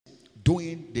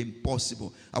doing the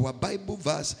impossible. Our Bible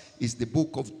verse is the book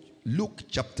of Luke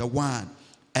chapter 1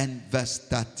 and verse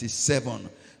 37.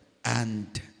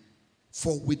 And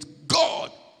for with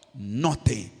God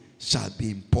nothing shall be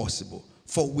impossible.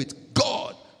 For with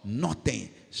God nothing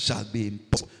shall be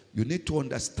impossible. You need to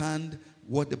understand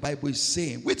what the Bible is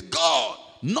saying. With God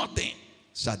nothing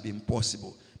shall be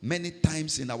impossible. Many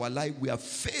times in our life we are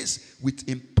faced with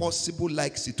impossible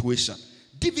like situation.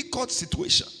 Difficult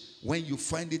situation. When you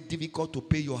find it difficult to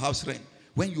pay your house rent.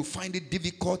 When you find it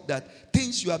difficult that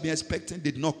things you have been expecting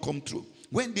did not come true.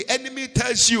 When the enemy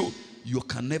tells you, you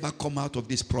can never come out of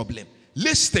this problem.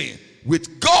 Listen,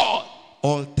 with God,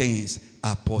 all things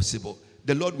are possible.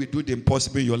 The Lord will do the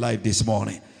impossible in your life this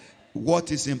morning.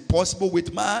 What is impossible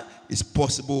with man is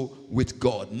possible with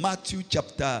God. Matthew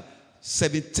chapter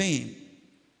 17.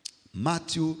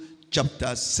 Matthew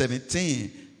chapter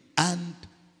 17. And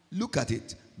look at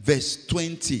it. Verse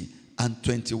 20 and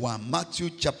 21.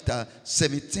 Matthew chapter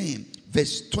 17.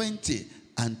 Verse 20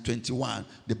 and 21.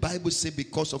 The Bible says,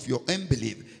 because of your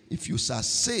unbelief, if you shall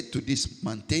say to this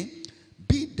mountain,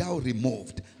 be thou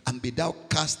removed and be thou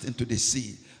cast into the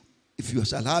sea. If you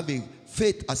shall have a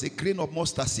faith as a grain of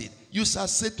mustard seed, you shall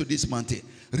say to this mountain,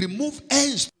 remove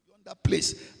hence to yonder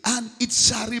place, and it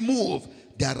shall remove.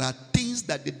 There are things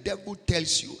that the devil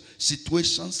tells you,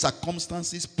 situations,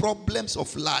 circumstances, problems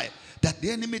of life, that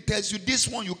the enemy tells you, this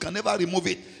one you can never remove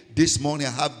it. This morning I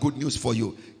have good news for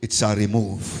you. It shall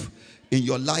remove. In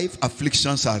your life,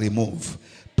 afflictions shall remove.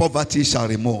 Poverty shall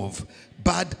remove.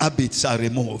 Bad habits shall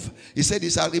remove. He said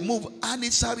it shall remove, and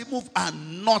it shall remove,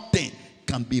 and nothing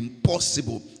can be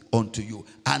impossible unto you.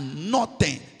 And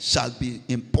nothing shall be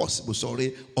impossible,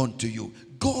 unto you.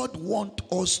 God wants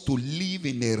us to live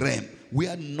in a realm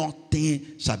where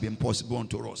nothing shall be impossible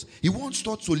unto us. He wants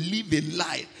us to live a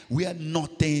life where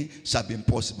nothing shall be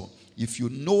impossible. If you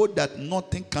know that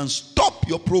nothing can stop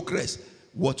your progress,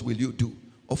 what will you do?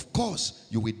 Of course,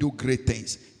 you will do great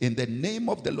things. In the name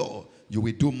of the Lord, you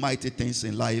will do mighty things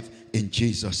in life in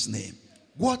Jesus' name.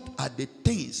 What are the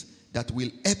things that will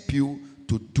help you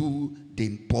to do the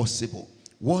impossible?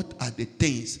 What are the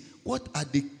things? What are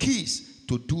the keys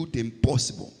to do the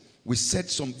impossible? We said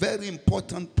some very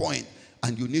important points,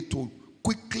 and you need to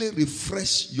quickly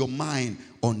refresh your mind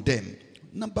on them.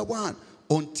 Number one,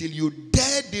 until you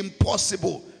dare the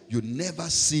impossible, you never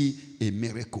see a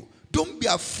miracle. Don't be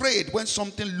afraid when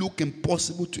something looks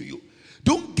impossible to you.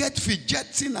 Don't get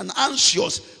fidgeting and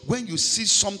anxious when you see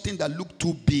something that looks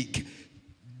too big.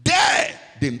 Dare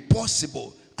the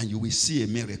impossible, and you will see a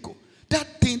miracle.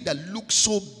 That thing that looks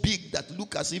so big, that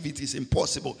looks as if it is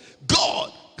impossible,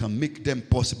 God can make them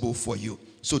possible for you.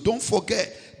 So don't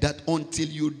forget that until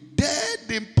you dare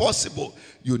the impossible,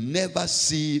 you never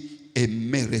see a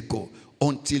miracle.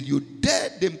 Until you dare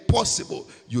the impossible,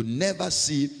 you never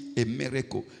see a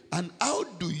miracle. And how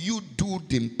do you do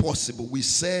the impossible? We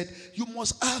said you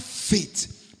must have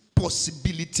faith,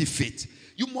 possibility faith.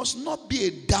 You must not be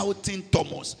a doubting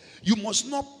Thomas. You must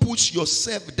not push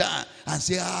yourself down and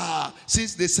say,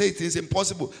 since they say it is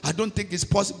impossible, I don't think it's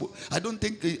possible. I don't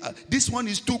think this one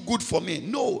is too good for me.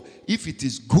 No, if it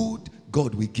is good,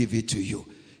 God will give it to you.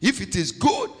 If it is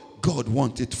good, God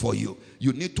wants it for you.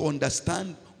 You need to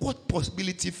understand what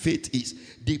possibility faith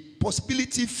is. The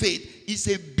possibility faith is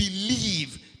a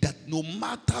belief that no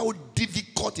matter how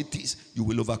difficult it is, you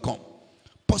will overcome.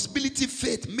 Possibility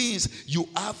faith means you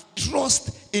have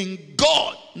trust in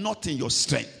God, not in your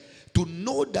strength. To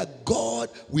know that God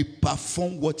will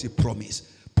perform what he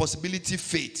promised. Possibility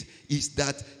faith is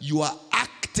that you are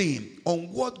acting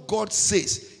on what God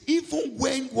says, even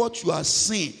when what you are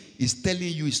seeing is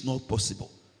telling you it's not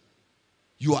possible.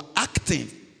 You are acting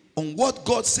on what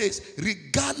God says,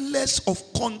 regardless of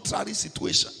contrary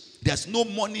situation. There's no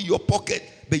money in your pocket,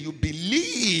 but you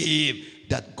believe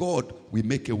that God will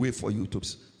make a way for you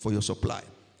for your supply.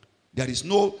 There is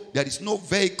no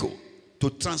vehicle to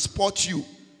transport you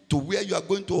to where you are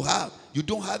going to have. You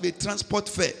don't have a transport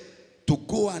fare to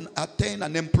go and attain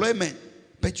an employment,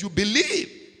 but you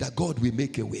believe that God will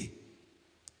make a way.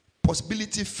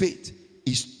 Possibility faith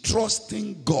is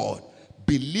trusting God,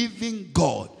 believing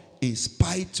God in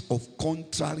spite of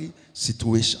contrary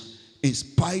situation. In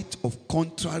spite of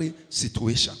contrary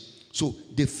situation. So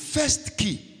the first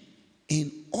key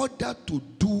in order to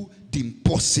do the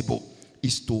impossible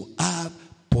is to have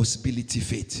possibility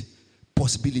faith.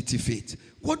 Possibility faith.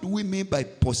 What do we mean by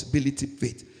possibility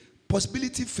faith?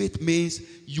 Possibility faith means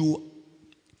you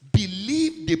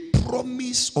believe the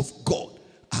promise of God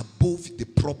above the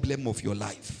problem of your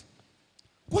life.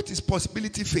 What is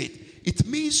possibility faith? It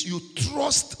means you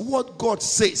trust what God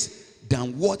says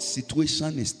than what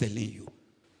situation is telling you.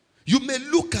 You may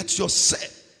look at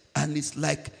yourself and it's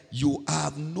like you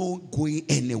have no going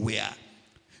anywhere.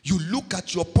 You look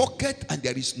at your pocket and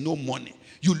there is no money.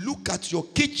 You look at your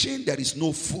kitchen, there is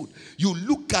no food. You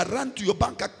look around to your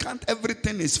bank account,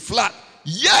 everything is flat.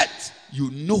 Yet, you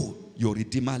know your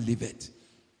Redeemer liveth.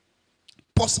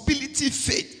 Possibility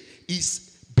faith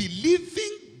is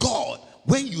believing God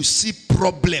when you see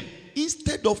problem.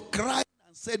 Instead of crying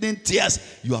and shedding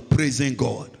tears, you are praising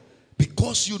God.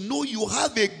 Because you know you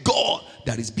have a God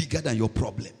that is bigger than your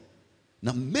problem.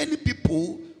 Now, many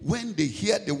people, when they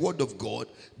hear the word of God,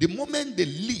 the moment they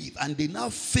leave and they now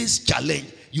face challenge,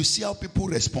 you see how people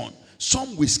respond.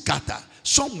 Some will scatter,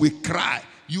 some will cry.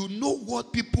 You know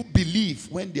what people believe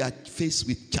when they are faced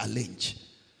with challenge.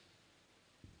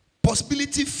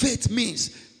 Possibility faith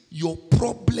means your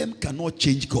problem cannot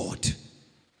change God.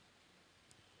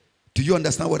 Do you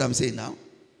understand what I'm saying now?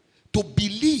 To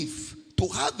believe, to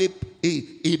have a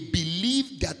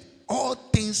belief that all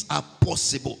things are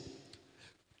possible.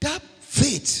 That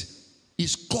faith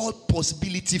is called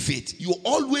possibility faith. You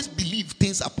always believe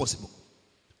things are possible.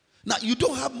 Now, you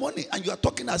don't have money and you are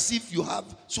talking as if you have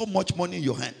so much money in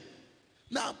your hand.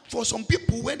 Now, for some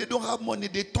people, when they don't have money,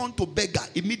 they turn to beggar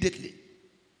immediately.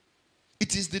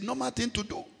 It is the normal thing to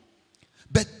do.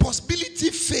 But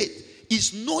possibility faith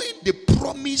is knowing the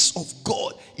promise of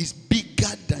God is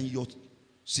bigger than your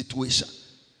situation.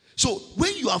 So,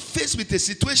 when you are faced with a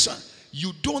situation,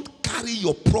 you don't carry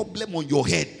your problem on your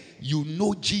head. You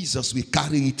know Jesus will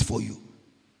carry it for you.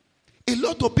 A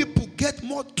lot of people get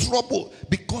more trouble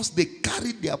because they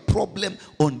carry their problem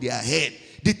on their head.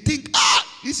 They think,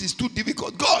 this is too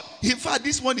difficult. God, in fact,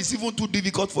 this one is even too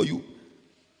difficult for you.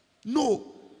 No.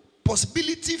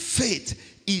 Possibility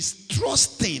faith is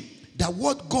trusting that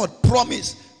what God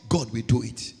promised, God will do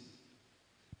it.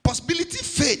 Possibility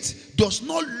faith does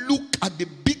not look at the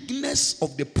bigness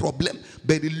of the problem,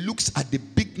 but it looks at the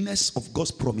bigness of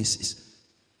God's promises.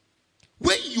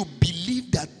 When you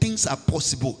believe that things are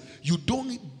possible, you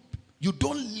don't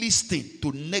listen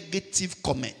to negative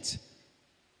comment.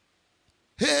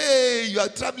 Hey, you are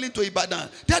traveling to Ibadan.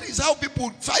 That is how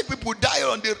 5 people die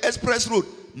on the express road,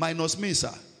 minus me,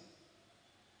 sir.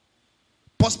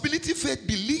 Possibility faith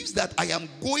believes that I am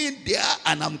going there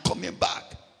and I'm coming back.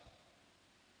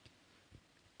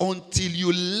 Until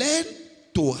you learn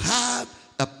to have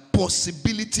a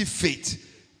possibility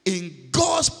faith in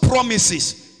God's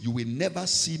promises, you will never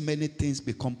see many things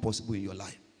become possible in your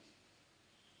life.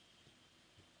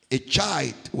 A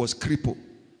child was crippled.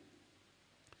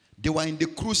 They were in the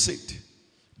crusade.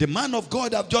 The man of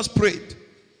God have just prayed,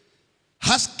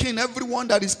 asking everyone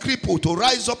that is crippled to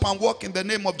rise up and walk in the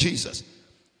name of Jesus.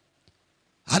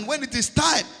 And when it is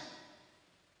time,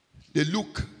 they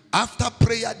look. After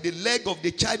prayer, the leg of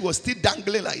the child was still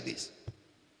dangling like this.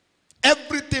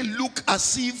 Everything looked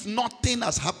as if nothing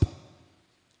has happened.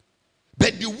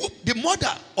 But the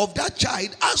mother of that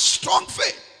child has strong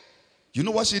faith. You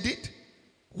know what she did?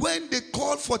 When they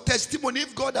called for testimony,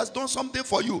 if God has done something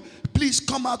for you, please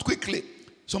come out quickly.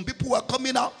 Some people were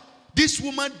coming out. This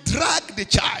woman dragged the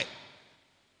child.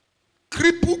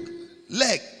 Crippled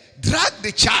leg. Dragged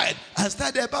the child and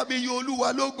started,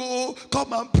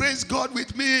 come and praise God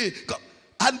with me. Come.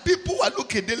 And people were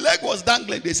looking. The leg was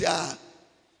dangling. They say,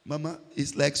 Mama,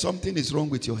 it's like something is wrong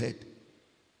with your head.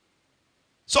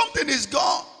 Something is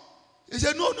gone. They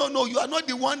said, no, you are not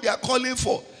the one they are calling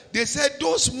for. They said,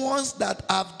 those ones that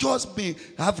have just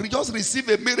received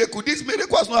a miracle. This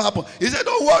miracle has not happened. He said,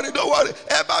 don't worry.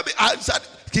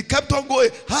 He kept on going,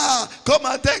 come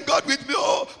and thank God with me.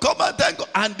 Oh, come and thank God.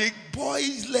 And the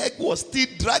boy's leg was still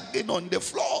dragging on the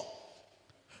floor.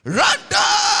 Ran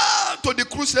down to the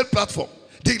crusade platform.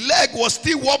 The leg was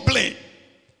still wobbling.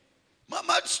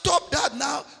 Mama, stop that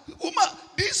now. Woman,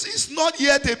 this is not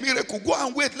yet a miracle. Go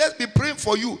and wait. Let's be praying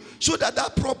for you so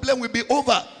that problem will be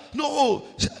over. No,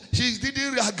 she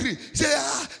didn't agree. Say,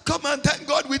 come and thank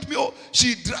God with me. Oh,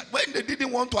 when they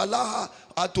didn't want to allow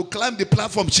her to climb the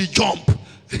platform, she jumped.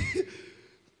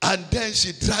 And then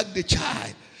she dragged the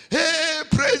child. Hey,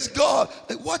 praise God.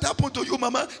 What happened to you,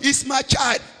 Mama? It's my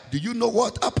child. Do you know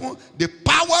what happened? The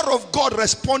power of God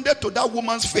responded to that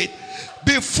woman's faith.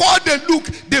 Before they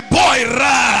looked, the boy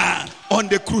ran on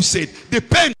the crusade. The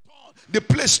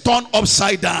place turned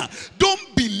upside down.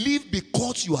 Don't believe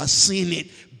because you are seeing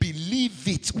it. Believe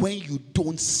it when you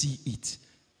don't see it.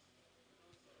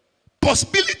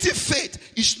 Possibility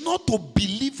faith is not to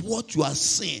believe what you are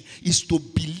saying. It's to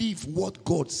believe what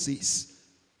God says.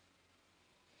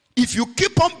 If you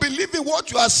keep on believing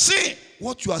what you are saying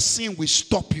will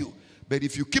stop you. But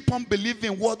if you keep on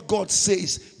believing what God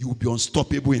says, you will be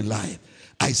unstoppable in life.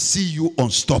 I see you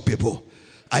unstoppable.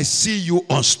 I see you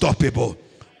unstoppable.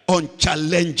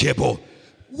 Unchallengeable.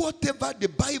 whatever the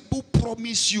Bible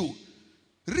promises you,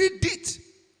 read it,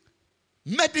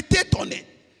 meditate on it,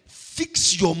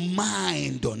 fix your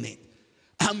mind on it,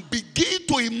 and begin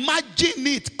to imagine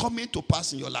it coming to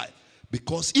pass in your life.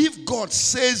 Because if God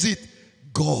says it,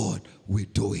 God will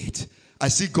do it. I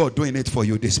see God doing it for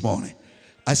you this morning.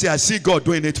 I see God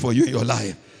doing it for you in your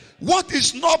life. What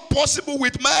is not possible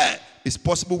with man is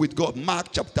possible with God. Mark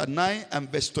chapter 9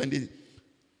 and verse 20.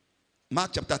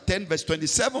 Mark chapter 10 verse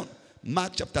 27.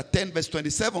 Mark chapter 10 verse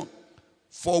 27.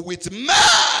 For with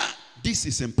man this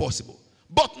is impossible,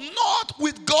 but not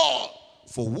with God.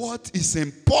 For what is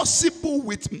impossible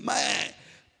with man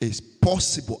is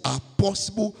possible, are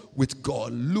possible with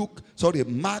God.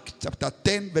 Mark chapter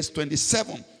 10 verse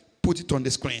 27. Put it on the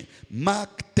screen.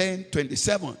 Mark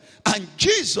 10:27. And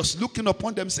Jesus looking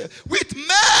upon them said, with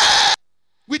man,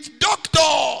 with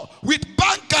doctor, with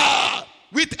banker,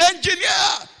 with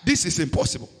engineer, this is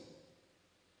impossible.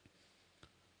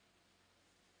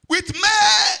 With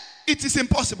man, it is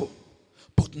impossible,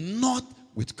 but not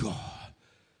with God.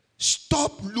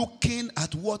 Stop looking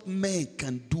at what men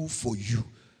can do for you.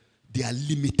 They are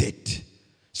limited.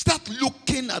 Start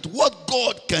looking at what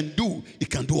God can do. He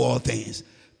can do all things.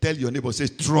 Tell your neighbor, say,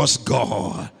 trust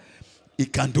God. He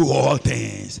can do all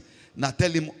things. Now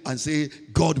tell him and say,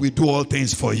 God will do all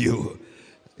things for you.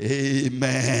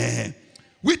 Amen.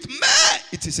 With man,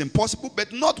 it is impossible,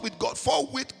 but not with God. For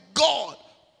with God,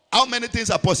 how many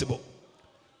things are possible?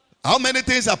 How many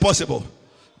things are possible?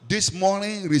 This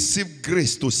morning, receive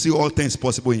grace to see all things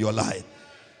possible in your life.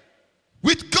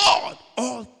 With God,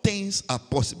 all things are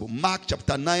possible. Mark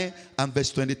chapter 9 and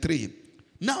verse 23.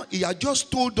 Now, he had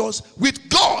just told us, with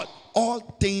God, all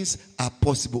things are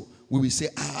possible. We will say,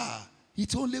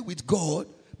 it's only with God.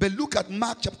 But look at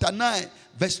Mark chapter 9,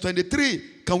 verse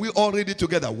 23. Can we all read it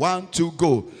together? 1, 2,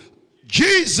 go.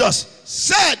 Jesus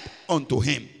said unto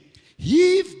him,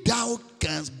 if thou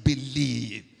canst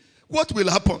believe, what will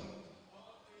happen?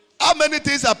 How many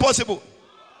things are possible?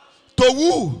 To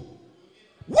who?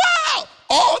 Wow!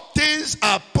 All things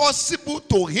are possible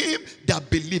to him that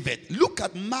believeth. Look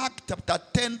at Mark chapter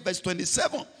 10 verse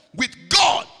 27. With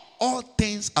God, all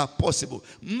things are possible.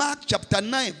 Mark chapter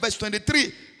 9 verse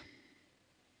 23.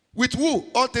 With who?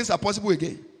 All things are possible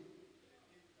again.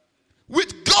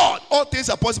 With God, all things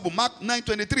are possible. Mark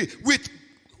 9:23. With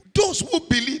those who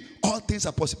believe, all things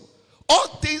are possible. All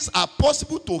things are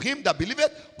possible to him that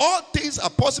believeth. All things are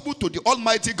possible to the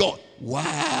Almighty God.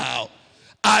 Wow.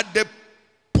 At the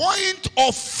point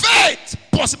of faith,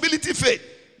 possibility faith,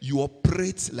 you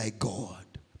operate like God.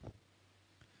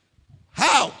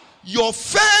 How? Your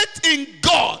faith in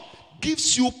God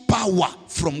gives you power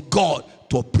from God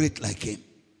to operate like him.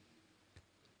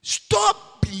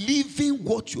 Stop believing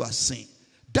what you are saying.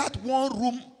 That one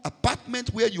room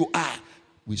apartment where you are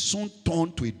will soon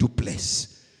turn to a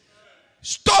duplex.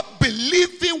 Stop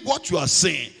believing what you are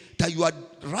saying. That you are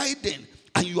riding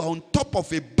and you are on top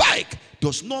of a bike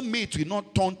does not mean it will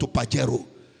not turn to Pajero.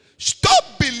 Stop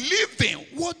believing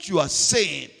what you are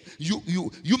saying.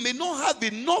 You may not have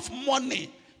enough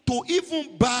money to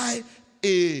even buy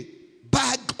a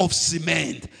bag of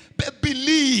cement. But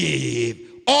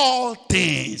believe all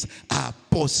things are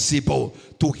possible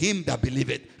to him that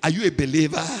believeth. Are you a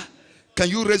believer? Can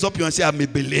you raise up your hand and say, I'm a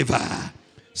believer?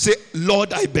 Say,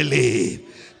 Lord, I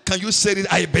believe. Can you say it?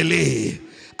 I believe.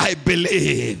 I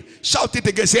believe. Shout it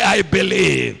again. Say, I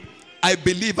believe. I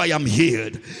believe I am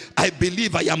healed. I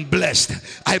believe I am blessed.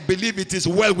 I believe it is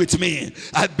well with me.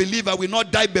 I believe I will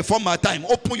not die before my time.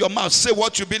 Open your mouth. Say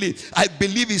what you believe. I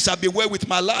believe it shall be well with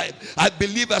my life. I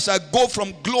believe I shall go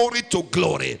from glory to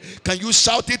glory. Can you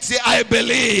shout it? Say, I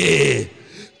believe.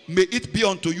 May it be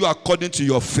unto you according to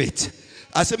your faith.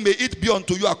 I say, may it be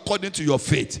unto you according to your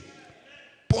faith.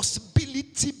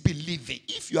 Possibility believing.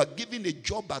 If you are given a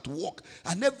job at work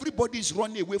and everybody is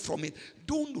running away from it,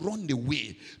 don't run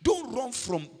away. Don't run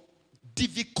from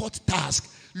difficult task.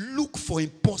 Look for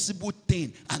impossible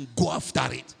thing and go after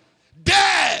it.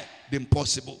 Dare the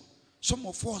impossible. Some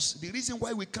of us, the reason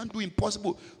why we can't do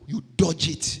impossible, you dodge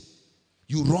it.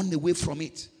 You run away from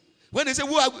it. When they say,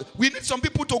 well, we need some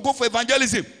people to go for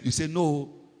evangelism, you say,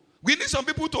 no. We need some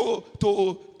people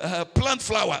to plant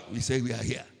flower. We say, we are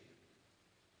here.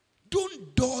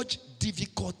 Don't dodge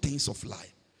difficult things of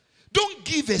life. Don't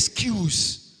give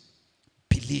excuse.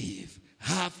 Believe.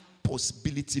 Have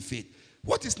possibility faith.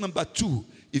 What is number 2?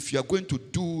 If you are going to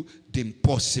do the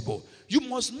impossible, you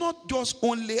must not just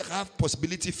only have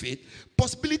possibility faith.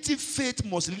 Possibility faith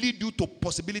must lead you to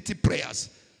possibility prayers.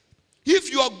 If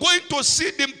you are going to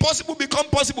see the impossible become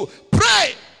possible,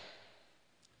 pray.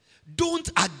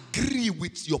 Don't agree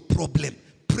with your problem.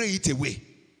 Pray it away.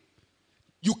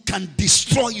 You can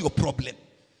destroy your problem.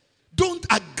 Don't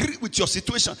agree with your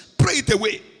situation. Pray it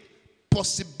away.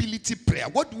 Possibility prayer.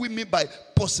 What do we mean by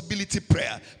possibility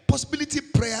prayer? Possibility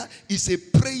prayer is a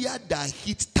prayer that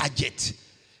hits target.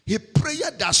 A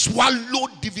prayer that swallows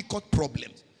difficult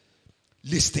problems.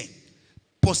 Listen.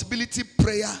 Possibility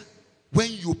prayer,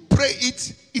 when you pray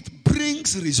it, it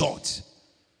brings results.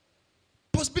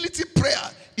 Possibility prayer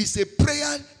is a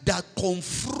prayer that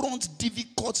confronts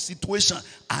difficult situation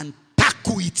and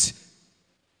tackle it.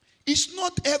 It's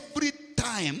not every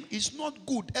time, it's not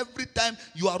good every time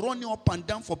you are running up and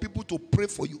down for people to pray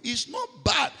for you. It's not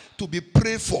bad to be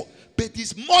prayed for, but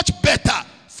it's much better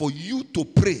for you to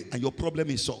pray and your problem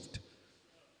is solved.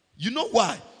 You know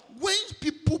why? When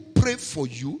people pray for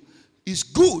you, it's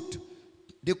good.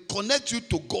 They connect you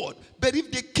to God. But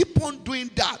if they keep on doing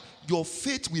that, your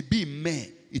faith will be in man.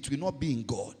 It will not be in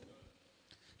God.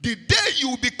 The day you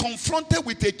will be confronted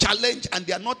with a challenge and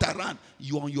they are not around,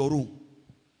 you are on your own.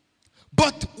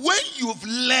 But when you've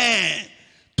learned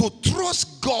to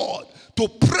trust God, to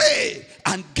pray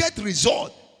and get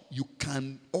result, you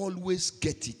can always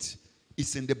get it.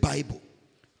 It's in the Bible.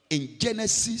 In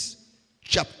Genesis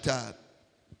chapter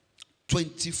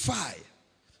 25,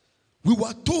 we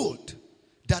were told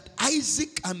that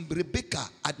Isaac and Rebekah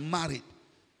had married.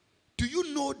 Do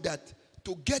you know that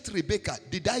to get Rebekah,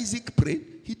 did Isaac pray?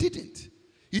 He didn't.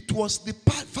 It was the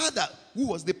father who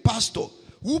was the pastor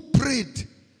who prayed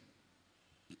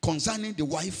concerning the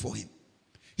wife for him.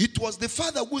 It was the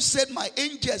father who said, my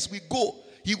angels will go.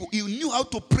 He knew how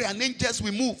to pray and angels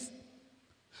will move.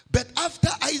 But after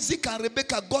Isaac and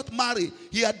Rebekah got married,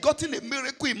 he had gotten a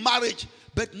miracle in marriage.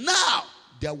 But now,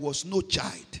 there was no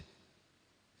child.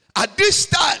 At this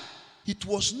time, it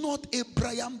was not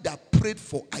Abraham that prayed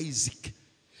for Isaac.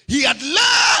 He had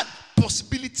learned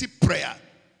possibility prayer.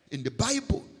 In the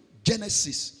Bible,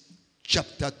 Genesis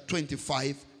chapter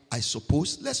 25, I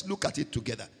suppose. Let's look at it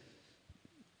together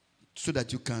so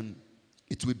that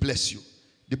it will bless you.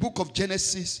 The book of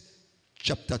Genesis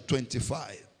chapter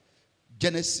 25.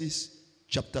 Genesis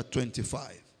chapter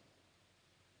 25.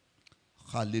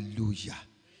 Hallelujah.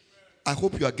 I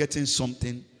hope you are getting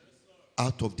something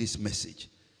out of this message.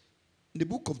 In the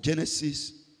book of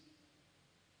Genesis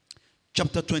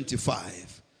chapter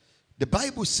 25, the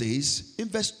Bible says in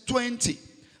verse 20,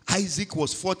 Isaac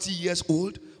was 40 years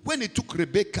old when he took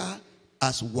Rebekah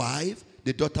as wife,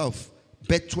 the daughter of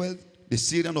Bethuel, the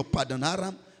Syrian of Paddan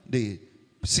Aram, the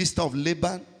sister of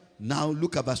Laban. Now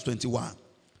look at verse 21.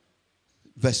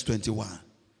 Verse 21.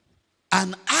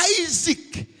 And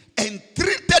Isaac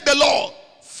entreated the Lord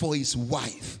for his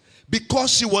wife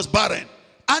because she was barren.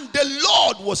 And the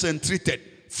Lord was entreated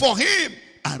for him,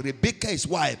 and Rebekah his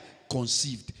wife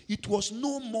conceived. It was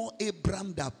no more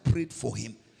Abraham that prayed for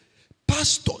him.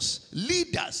 Pastors,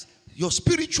 leaders, your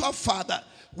spiritual father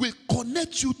will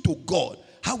connect you to God.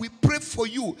 How we pray for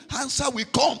you, answer will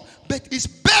come. But it's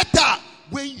better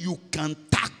when you can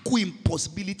tackle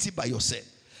impossibility by yourself.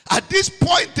 At this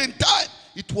point in time,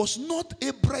 it was not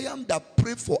Abraham that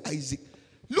prayed for Isaac.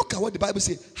 Look at what the Bible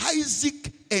says.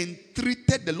 Isaac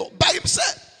entreated the Lord by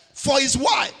himself for his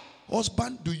wife.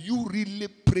 Husband, do you really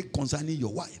pray concerning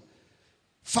your wife?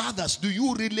 Fathers, do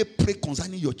you really pray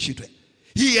concerning your children?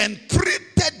 He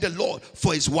entreated the Lord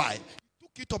for his wife. He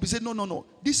took it up. He said, no.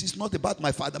 This is not about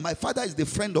my father. My father is the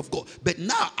friend of God. But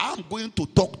now I'm going to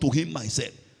talk to him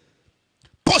myself.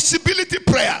 Possibility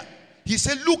prayer. He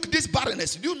said, look, this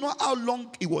barrenness. Do you know how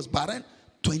long he was barren?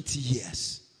 20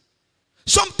 years.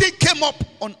 Something came up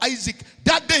on Isaac.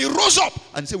 That day he rose up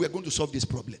and said, we're going to solve this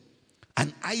problem.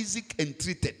 And Isaac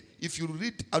entreated. If you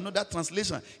read another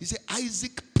translation, he said,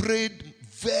 Isaac prayed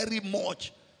very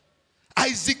much.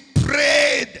 Isaac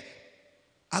prayed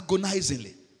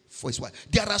agonizingly for his wife.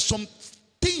 There are some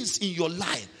things in your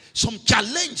life, some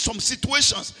challenge, some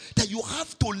situations that you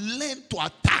have to learn to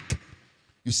attack.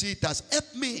 You see, it has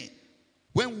helped me.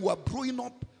 When we were growing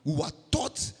up, we were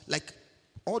taught, like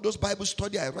all those Bible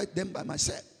studies, I write them by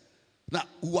myself. Now,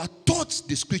 we were taught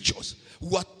the scriptures. We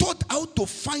were taught how to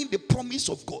find the promise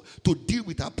of God to deal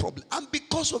with our problem. And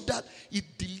because of that, it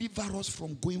delivers us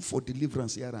from going for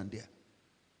deliverance here and there.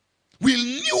 We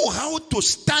knew how to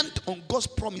stand on God's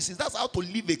promises. That's how to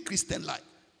live a Christian life.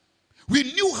 We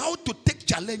knew how to take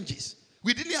challenges.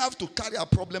 We didn't have to carry our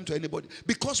problem to anybody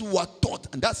because we were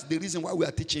taught, and that's the reason why we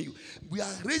are teaching you. We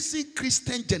are raising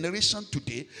Christian generation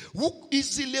today who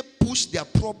easily push their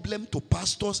problem to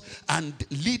pastors and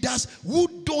leaders who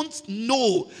don't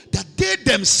know that they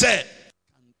themselves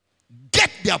can get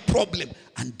their problem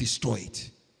and destroy it.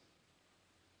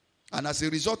 And as a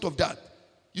result of that,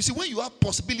 you see, when you have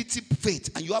possibility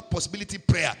faith and you have possibility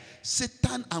prayer,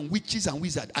 Satan and witches and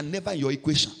wizards are never in your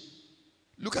equation.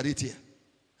 Look at it here.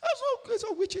 okay,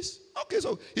 so witches. Okay,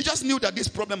 so he just knew that this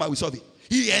problem I will solve it.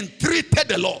 He entreated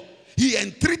the Lord. He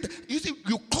entreated. You see,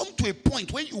 you come to a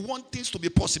point when you want things to be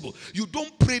possible. You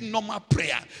don't pray normal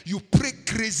prayer. You pray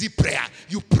crazy prayer.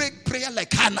 You pray prayer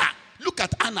like Hannah. Look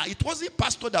at Hannah. It wasn't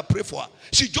pastor that prayed for her.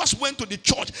 She just went to the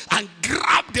church and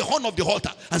grabbed the horn of the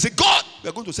altar and said, God, we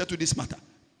are going to settle this matter.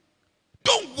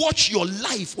 Don't watch your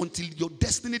life until your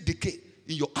destiny decay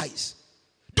in your eyes.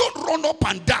 Don't run up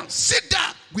and down. Sit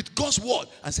down with God's word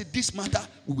and say, this matter,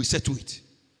 we will settle it.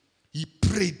 He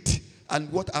prayed.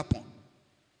 And what happened?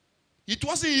 It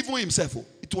wasn't even himself.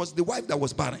 It was the wife that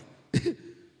was barren.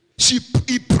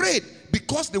 He prayed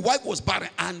because the wife was barren,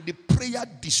 and the prayer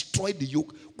destroyed the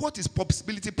yoke. What is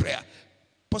possibility prayer?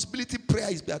 Possibility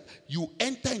prayer is that you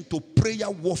enter into prayer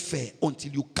warfare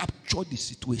until you capture the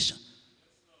situation.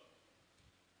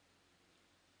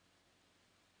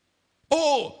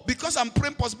 Oh, because I'm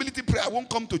praying possibility prayer, I won't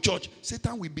come to church.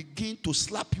 Satan will begin to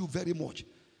slap you very much.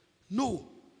 No.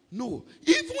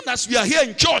 Even as we are here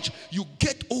in church, you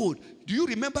get old. Do you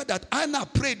remember that Anna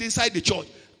prayed inside the church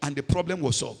and the problem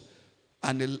was solved?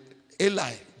 And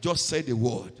Eli just said the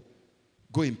word,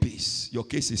 go in peace. Your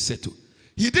case is settled.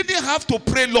 He didn't have to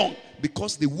pray long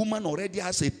because the woman already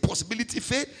has a possibility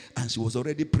faith and she was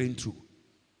already praying through.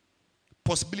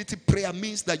 Possibility prayer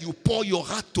means that you pour your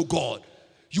heart to God.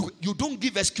 You don't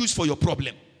give excuse for your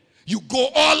problem. You go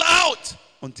all out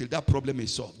until that problem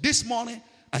is solved. This morning,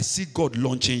 I see God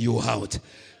launching you out.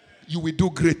 You will do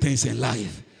great things in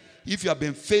life. If you have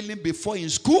been failing before in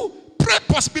school, pray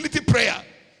possibility prayer.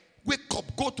 Wake up,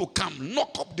 go to camp,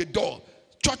 knock up the door.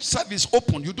 Church service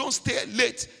open. You don't stay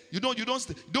late. You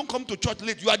don't come to church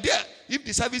late. You are there. If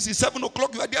the service is 7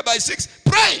 o'clock, you are there by 6.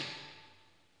 Pray.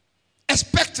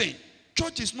 Expecting.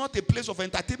 Church is not a place of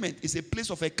entertainment. It's a place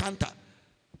of encounter.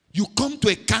 You come to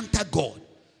encounter God.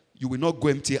 You will not go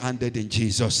empty-handed in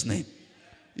Jesus' name.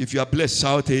 If you are blessed,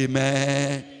 shout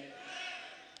amen.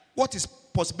 What is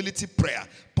possibility prayer?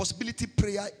 Possibility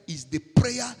prayer is the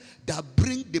prayer that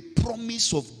brings the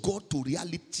promise of God to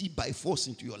reality by force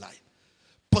into your life.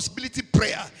 Possibility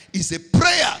prayer is a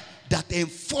prayer that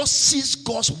enforces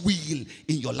God's will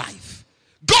in your life.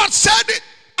 God said it.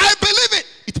 I believe it.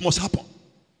 It must happen.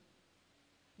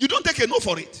 You don't take a no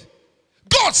for it.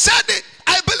 God said it.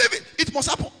 I believe it. It must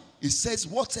happen. It says,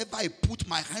 whatever I put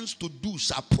my hands to do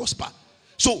shall prosper.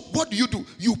 So what do?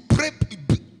 You pray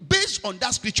based on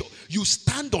that scripture. You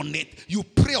stand on it. You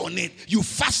pray on it. You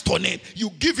fast on it. You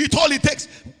give it all it takes.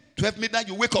 12 midnight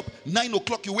you wake up. 9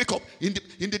 o'clock you wake up in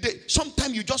the day.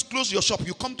 Sometimes you just close your shop.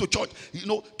 You come to church.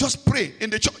 Just pray in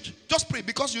the church. Just pray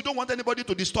because you don't want anybody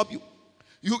to disturb you.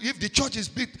 If the church is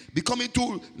becoming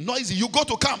too noisy, you go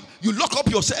to camp. You lock up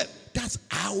yourself. That's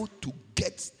how to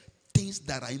get things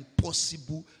that are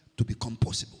impossible to become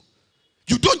possible.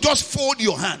 You don't just fold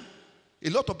your hand. A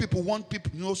lot of people want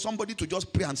somebody to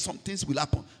just pray and some things will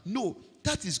happen. No,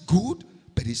 that is good,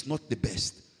 but it's not the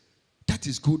best. That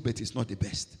is good, but it's not the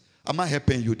best. Am I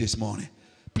helping you this morning?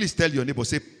 Please tell your neighbor,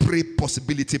 say, pray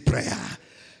possibility prayer.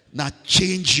 Now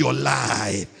change your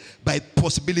life by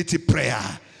possibility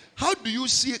prayer. How do you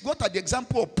see it? What are the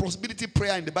examples of possibility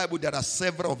prayer in the Bible? There are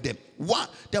several of them. One,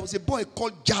 there was a boy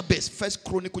called Jabez, 1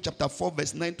 Chronicles chapter 4,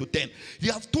 verse 9 to 10.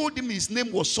 You have told him his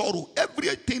name was sorrow.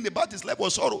 Everything about his life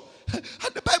was sorrow. And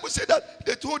the Bible said that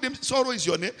they told him sorrow is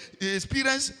your name. The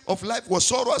experience of life was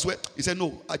sorrow as well. He said,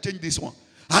 no, I changed this one.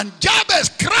 And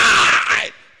Jabez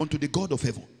cried unto the God of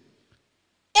heaven.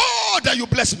 Oh, that you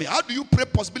bless me. How do you pray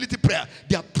possibility prayer?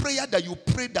 They are prayer that you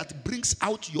pray that brings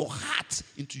out your heart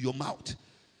into your mouth.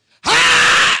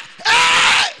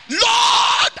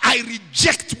 Lord, I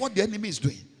reject what the enemy is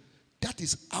doing. That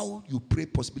is how you pray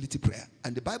possibility prayer.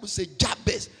 And the Bible says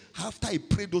Jabez, after he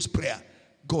prayed those prayers,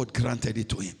 God granted it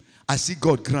to him. I see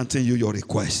God granting you your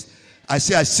request. I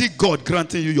see God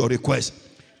granting you your request.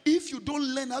 If you don't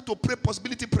learn how to pray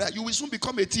possibility prayer, you will soon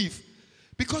become a thief.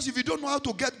 Because if you don't know how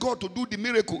to get God to do the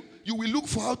miracle, you will look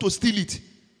for how to steal it.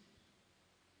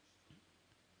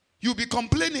 You'll be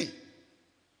complaining.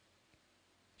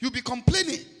 You'll be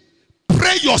complaining.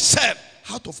 Pray yourself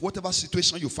out of whatever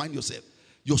situation you find yourself.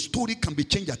 Your story can be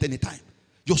changed at any time.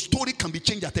 Your story can be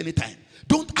changed at any time.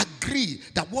 Don't agree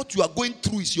that what you are going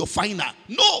through is your final.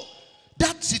 No.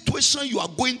 That situation you are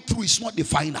going through is not the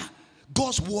final.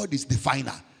 God's word is the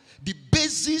final. The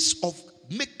basis of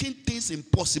making things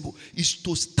impossible is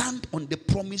to stand on the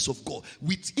promise of God.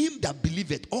 With him that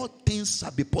believeth, all things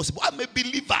shall be possible. I'm a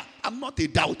believer. I'm not a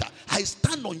doubter. I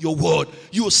stand on your word.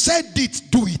 You said it,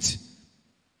 do it.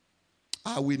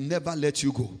 I will never let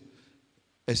you go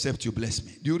except you bless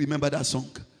me. Do you remember that song?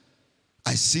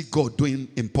 I see God doing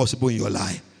impossible in your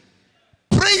life.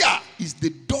 Prayer is the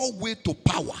doorway to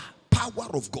power. Power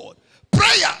of God.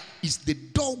 Prayer is the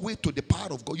doorway to the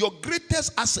power of God. Your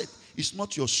greatest asset is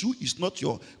not your shoe, it's not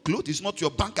your clothes, it's not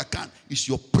your bank account, it's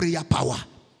your prayer power.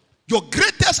 Your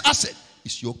greatest asset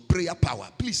is your prayer power.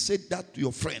 Please say that to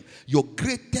your friend. Your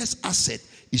greatest asset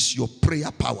is your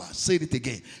prayer power. Say it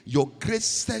again. Your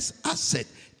greatest asset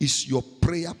is your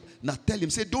prayer. Now tell him,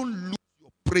 say, don't lose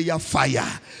your prayer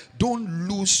fire. Don't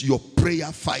lose your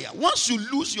prayer fire. Once you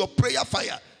lose your prayer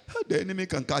fire, the enemy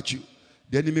can catch you.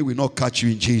 The enemy will not catch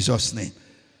you in Jesus' name.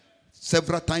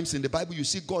 Several times in the Bible you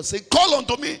see God say, call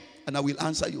unto me and I will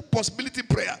answer you. Possibility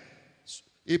prayer.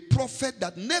 A prophet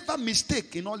that never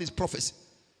mistake in all his prophecy.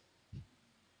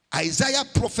 Isaiah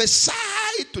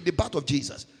prophesied to the birth of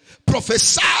Jesus.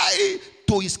 Prophesied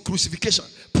to his crucifixion.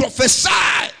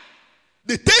 Prophesied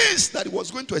the things that he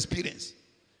was going to experience.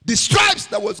 The stripes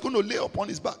that was going to lay upon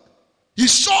his back. He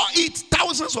saw it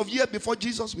thousands of years before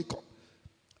Jesus will come.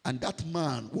 And that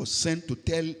man was sent to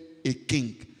tell a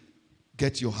king,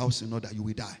 get your house in order, you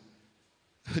will die.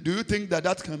 Do you think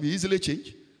that can be easily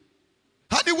changed?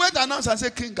 How the word announced and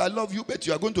said, King, I love you, but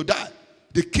you are going to die.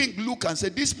 The king looked and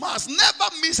said, this man has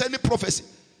never missed any prophecy.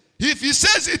 If he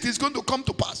says it, it's going to come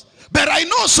to pass. But I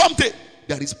know something.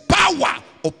 There is power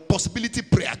of possibility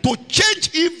prayer to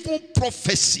change even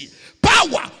prophecy.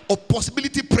 Power of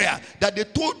possibility prayer. That they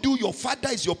told you your father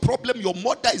is your problem, your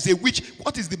mother is a witch.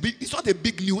 What is the big? It's not a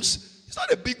big news. It's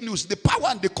not a big news. The power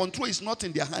and the control is not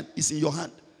in their hand. It's in your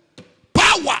hand.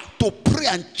 Power to pray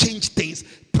and change things.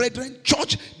 Brethren,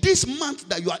 church, this month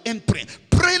that you are entering,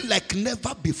 pray like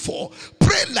never before.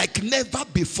 Pray like never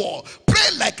before.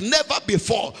 Pray like never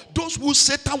before. Those who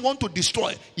Satan want to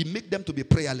destroy, he make them to be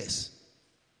prayerless.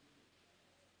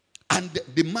 And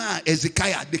the man,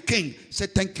 Ezekiah, the king,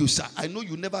 said, thank you, sir. I know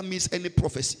you never miss any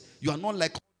prophecy. You are not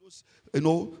like all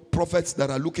those, prophets that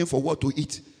are looking for what to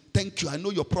eat. Thank you. I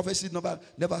know your prophecy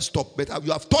never stop. But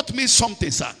you have taught me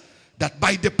something, sir, that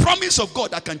by the promise of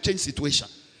God, I can change situation.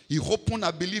 He opened,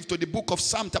 I believe, to the book of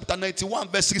Psalm chapter 91,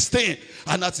 verse 16.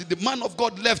 And as the man of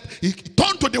God left, he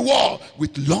turned to the wall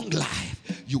with long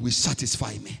life. You will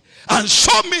satisfy me and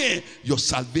show me your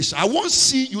salvation. I won't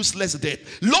see useless death.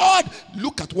 Lord,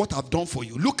 look at what I've done for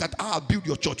you. Look at how I built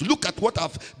your church. Look at what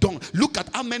I've done. Look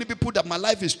at how many people that my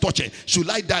life is touching. Should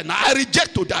I die? Now I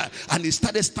reject to die. And he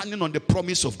started standing on the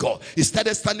promise of God. He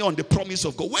started standing on the promise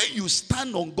of God. When you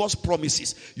stand on God's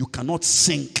promises, you cannot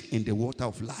sink in the water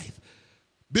of life.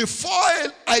 Before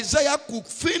Isaiah could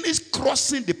finish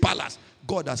crossing the palace,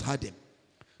 God has had him.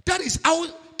 That is how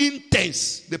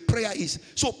intense the prayer is.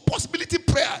 So possibility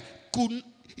prayer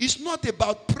is not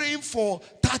about praying for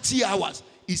 30 hours.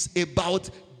 It's about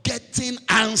getting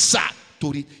answer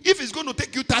to it. If it's going to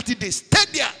take you 30 days, stay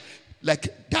there.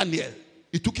 Like Daniel,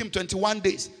 it took him 21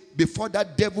 days before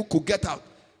that devil could get out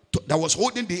that was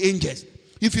holding the angels.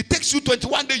 If it takes you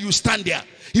 21 days, you stand there.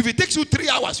 If it takes you 3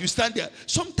 hours, you stand there.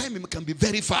 Sometimes it can be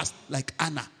very fast, like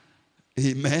Anna.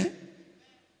 Amen.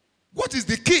 What is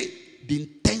the key? The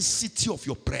intensity of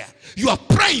your prayer. You are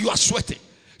praying, you are sweating.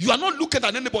 You are not looking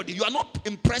at anybody. You are not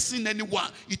impressing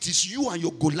anyone. It is you and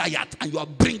your Goliath, and you are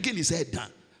bringing his head down.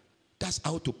 That's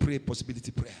how to pray possibility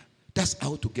prayer. That's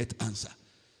how to get answer.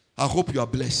 I hope you are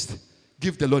blessed.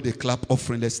 Give the Lord a clap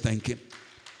offering. Let's thank him.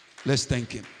 Let's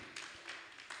thank him.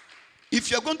 If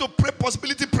you're going to pray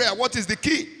possibility prayer, what is the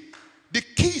key? The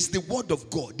key is the word of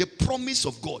God, the promise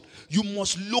of God. You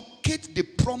must locate the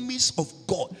promise of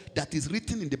God that is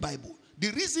written in the Bible.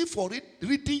 The reason for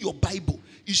reading your Bible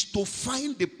is to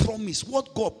find the promise,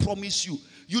 what God promised you.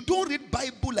 You don't read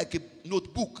Bible like a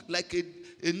notebook, like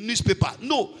a newspaper.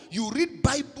 No, you read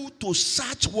Bible to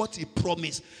search what he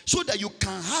promised so that you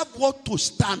can have what to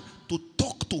stand to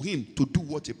talk to him to do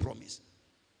what he promised.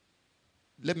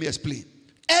 Let me explain.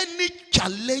 Any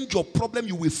challenge or problem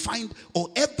you will find or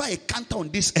ever encounter on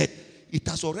this earth, it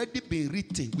has already been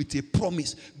written with a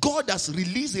promise. God has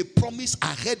released a promise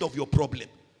ahead of your problem.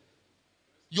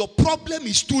 Your problem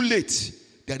is too late.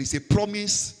 There is a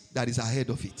promise that is ahead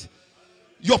of it.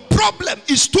 Your problem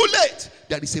is too late.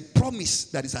 There is a promise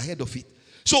that is ahead of it.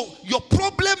 So your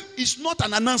problem is not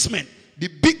an announcement. The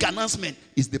big announcement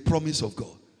is the promise of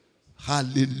God.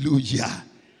 Hallelujah.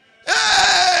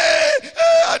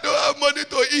 I don't have money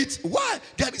to eat. Why?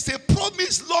 There is a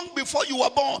promise long before you were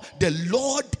born. The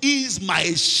Lord is my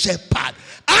shepherd.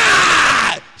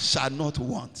 I shall not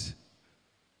want.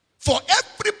 For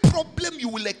every problem you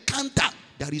will encounter,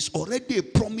 there is already a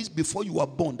promise before you were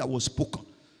born that was spoken.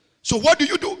 So what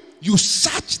do? You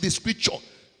search the scripture.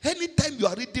 Anytime you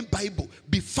are reading Bible,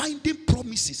 be finding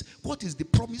promises. What is the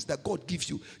promise that God gives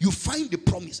you? You find the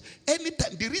promise.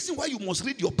 Anytime. The reason why you must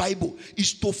read your Bible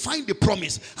is to find the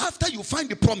promise. After you find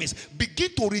the promise, begin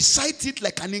to recite it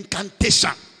like an incantation.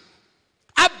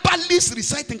 Abbalists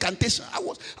recite incantation. I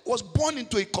was born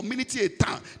into a community, a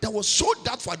town that was sold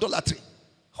out for idolatry.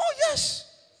 Oh yes.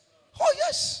 Oh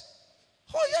yes.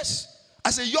 Oh yes.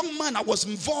 As a young man, I was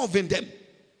involved in them.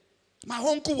 My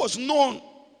uncle was known.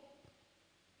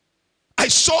 I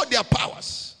saw their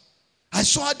powers. I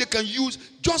saw how they can use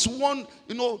just one,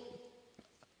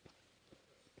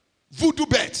 voodoo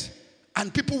bed,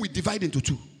 and people will divide into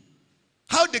two.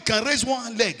 How they can raise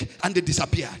one leg and they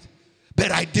disappeared.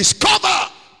 But I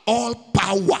discover all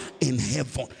power in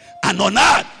heaven and on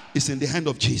earth is in the hand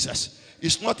of Jesus.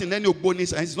 It's not in any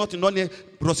bonus, and it's not in any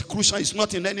Rosicrucian, it's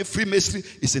not in any Freemasonry,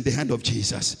 it's in the hand of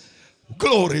Jesus.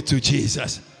 Glory to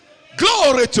Jesus.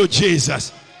 Glory to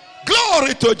Jesus.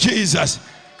 Glory to Jesus.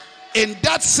 In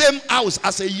that same house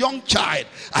as a young child,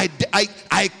 I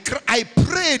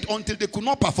prayed until they could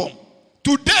not perform.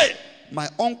 Today, my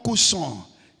uncle's son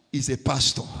is a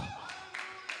pastor.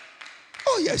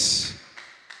 Oh yes.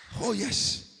 Oh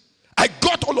yes. I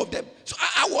got all of them. So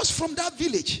I was from that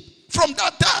village, from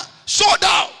that town, sold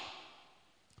out.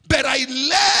 But I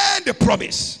learned the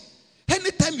promise.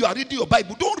 Anytime you are reading your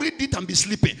Bible, don't read it and be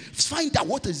sleeping. Find out,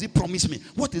 what does it promise me?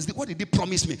 What did it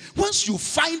promise me? Once you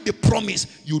find the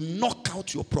promise, you knock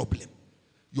out your problem.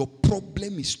 Your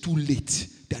problem is too late.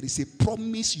 There is a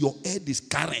promise your head is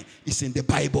carrying. It's in the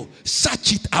Bible.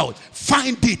 Search it out.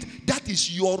 Find it. That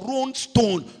is your own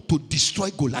stone to destroy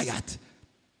Goliath.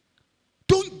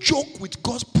 Don't joke with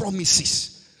God's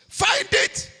promises. Find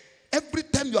it. Every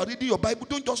time you are reading your Bible,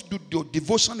 don't just do your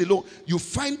devotion alone. You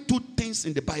find two things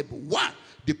in the Bible. One,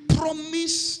 the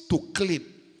promise to claim.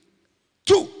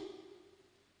 Two,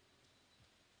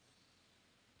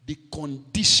 the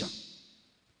condition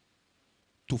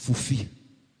to fulfill.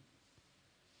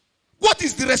 What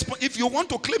is the response? If you want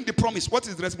to claim the promise, what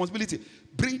is the responsibility?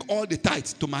 Bring all the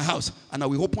tithes to my house, and I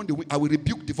will open the way. I will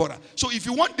rebuke devourer. So if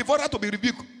you want devourer to be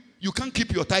rebuked, you can't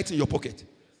keep your tithes in your pocket.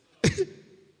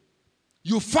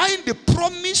 You find the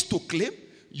promise to claim,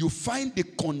 you find the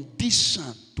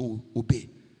condition to obey.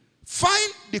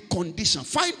 Find the condition,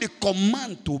 find the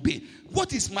command to obey.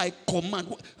 What is my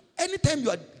command? Anytime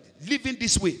you are living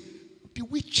this way, the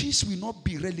witches will not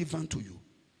be relevant to you.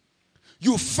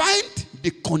 You find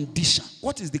the condition.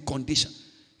 What is the condition?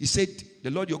 He said, the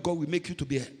Lord your God will make you to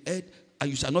be a head and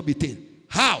you shall not be tail.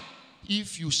 How?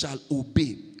 If you shall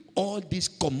obey all these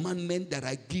commandments that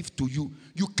I give to you.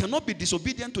 You cannot be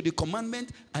disobedient to the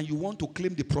commandment and you want to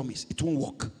claim the promise. It won't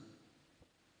work.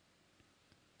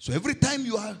 So every time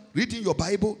you are reading your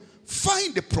Bible,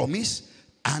 find the promise,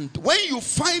 and when you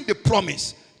find the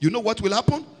promise, you know what will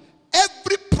happen?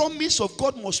 Every promise of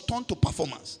God must turn to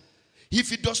performance.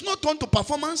 If it does not turn to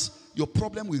performance, your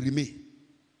problem will remain.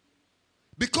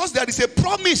 Because there is a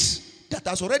promise that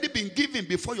has already been given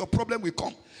before your problem will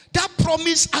come. That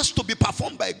promise has to be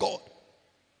performed by God.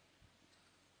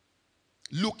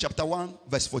 Luke chapter 1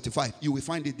 verse 45. You will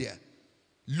find it there.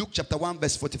 Luke chapter 1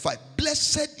 verse 45.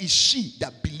 Blessed is she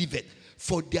that believeth,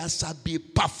 for there shall be a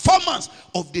performance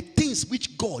of the things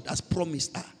which God has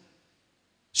promised her.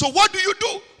 So what do?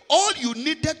 All you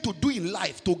needed to do in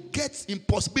life to get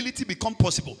impossibility become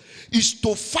possible is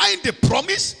to find the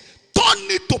promise, turn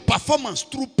it to performance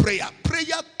through prayer.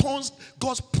 Prayer turns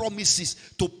God's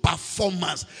promises to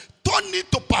performance. Turn it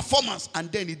to performance,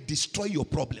 and then it destroys your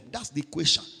problem. That's the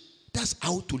equation. That's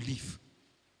how to live.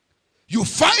 You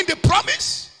find the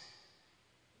promise,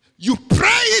 you pray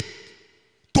it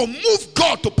to move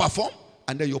God to perform,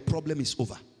 and then your problem is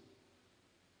over.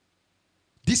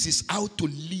 This is how to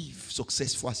live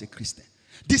successful as a Christian.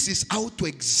 This is how to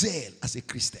excel as a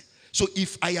Christian. So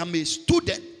if I am a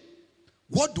student,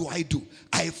 what do?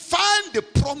 I find the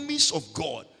promise of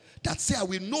God that say I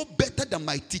will know better than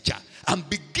my teacher, and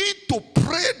begin to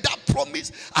pray that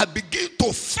promise. I begin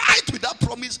to fight with that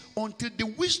promise until the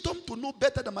wisdom to know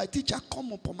better than my teacher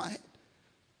come upon my head.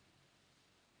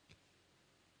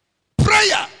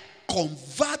 Prayer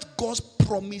convert God's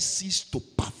promises to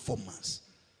performance.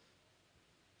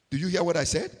 Do you hear what I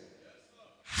said?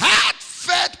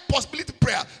 Heartfelt possibility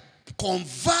prayer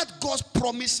convert God's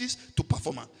promises to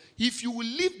performance. If you will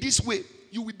live this way,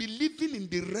 you will be living in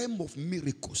the realm of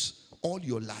miracles all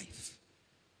your life.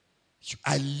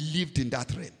 I lived in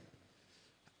that realm.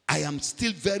 I am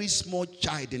still very small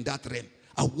child in that realm.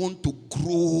 I want to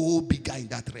grow bigger in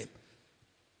that realm.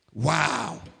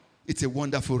 Wow. It's a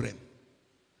wonderful realm.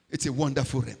 It's a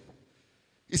wonderful realm.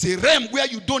 It's a realm where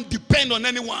you don't depend on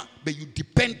anyone, but you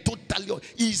depend totally on.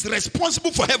 He is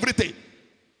responsible for everything.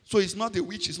 So it's not a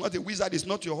witch, it's not a wizard, it's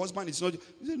not your husband, it's not.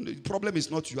 The problem is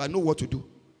not you. I know what to do.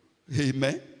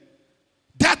 Amen.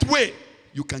 That way,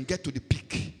 you can get to the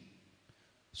peak.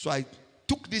 So I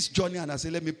took this journey and I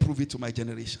said, let me prove it to my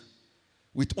generation.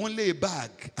 with only a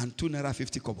bag and 2 naira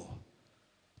 50 kobo.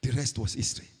 The rest was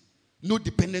history. No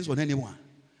dependence on anyone.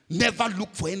 Never look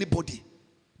for anybody.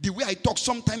 The way I talk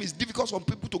sometimes is difficult for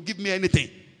people to give me anything.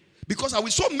 Because I will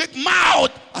so make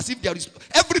mouth as if there is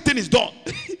everything is done.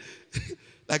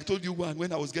 Like I told you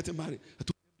when I was getting married. I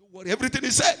told them, don't worry, everything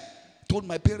is said. I told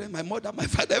my parents, my mother, my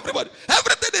father, everybody,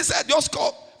 everything is said. Just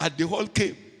come. And they all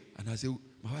came. And I said,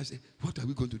 my wife said, what are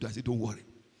we going to do? I said, don't worry.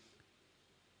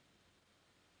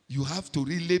 You have to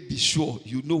really be sure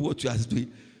you know what you are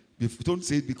doing. Don't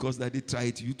say it because that they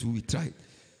tried, you too will try.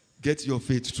 Get your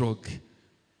faith strong.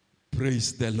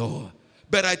 Praise the Lord.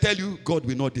 But I tell you, God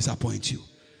will not disappoint you.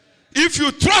 If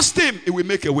you trust him, he will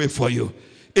make a way for you.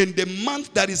 In the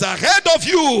month that is ahead of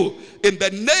you, in the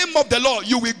name of the Lord,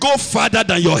 you will go further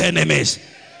than your enemies.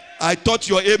 I thought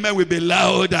your amen will be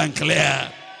loud and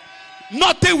clear.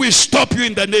 Nothing will stop you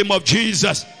in the name of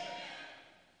Jesus.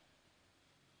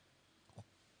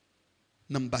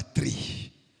 Number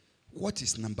 3. What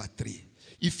is number 3?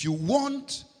 If you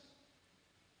want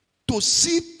to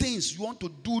see things, you want to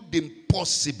do the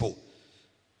impossible,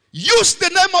 use the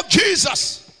name of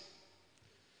Jesus.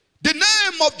 The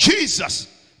name of Jesus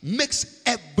makes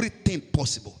everything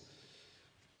possible.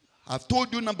 I've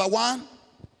told you, number 1,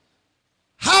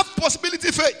 have possibility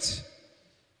faith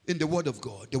in the word of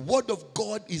God. The word of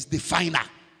God is the final.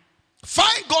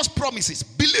 Find God's promises,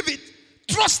 believe it,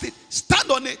 trust it, stand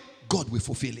on it. God will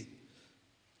fulfill it.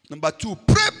 Number 2,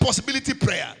 pray possibility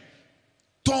prayer.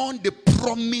 Turn the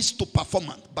promise to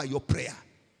performance by your prayer.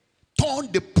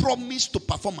 Turn the promise to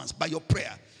performance by your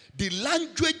prayer. The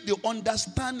language they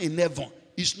understand in heaven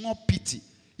is not pity.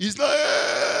 It's like,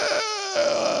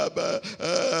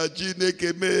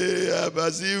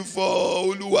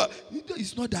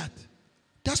 it's not that.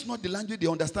 That's not the language they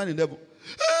understand in heaven.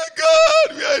 Hey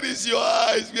God, where is your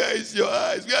eyes? Where is your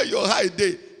eyes? Where your eye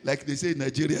day? Like they say in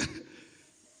Nigeria.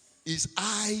 His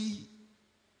eye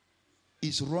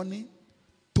is running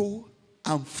to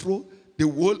and fro the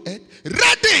whole earth,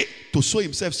 ready to show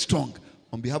himself strong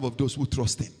on behalf of those who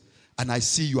trust him. And I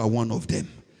see you are one of them.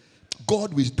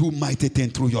 God will do mighty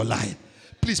things through your life.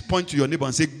 Please point to your neighbor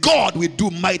and say, God will do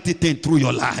mighty things through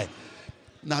your life.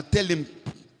 Now tell him,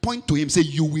 point to him, say,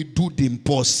 you will do the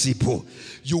impossible.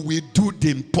 You will do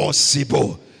the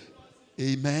impossible.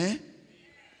 Amen.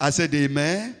 I said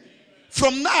amen.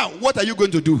 From now, what are you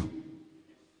going to do?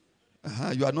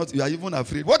 You are even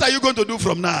afraid. What are you going to do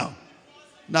from now?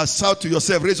 Now shout to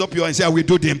yourself, raise up your hand and say, I will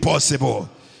do the impossible.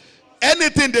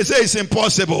 Anything they say is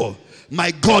impossible,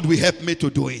 my God will help me to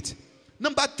do it.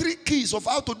 Number 3 keys of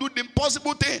how to do the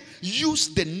impossible thing.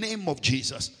 Use the name of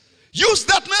Jesus. Use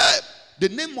that name. The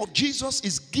name of Jesus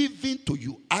is given to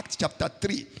you. Acts chapter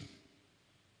 3.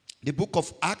 The book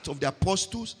of Acts of the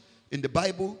Apostles in the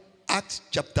Bible. Acts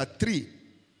chapter 3.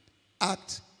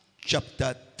 Acts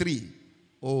chapter 3.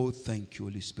 Oh, thank you,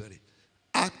 Holy Spirit.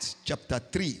 Acts chapter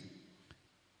 3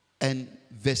 and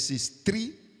verses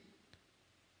 3,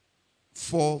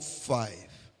 4, 5.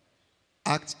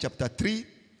 Acts chapter 3,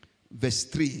 verse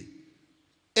 3.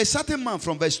 A certain man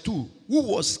from verse 2, who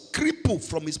was crippled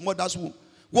from his mother's womb,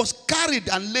 was carried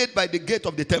and laid by the gate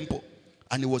of the temple,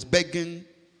 and he was begging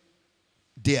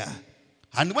there.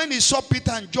 And when he saw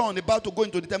Peter and John about to go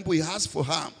into the temple, he asked for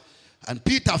harm. And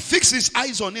Peter fixed his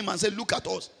eyes on him and said, look at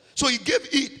us. So he gave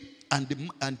it.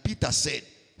 And Peter said,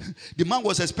 the man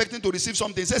was expecting to receive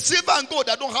something. He said, silver and gold,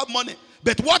 I don't have money.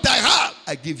 But what I have,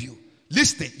 I give you.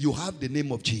 Listen, you have the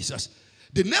name of Jesus.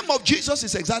 The name of Jesus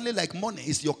is exactly like money.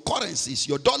 It's your currency, it's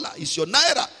your dollar, it's your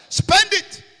naira. Spend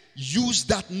it. Use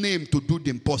that name to do the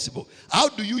impossible. How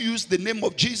do you use the name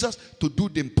of Jesus to do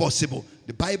the impossible?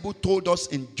 The Bible told us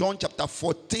in John chapter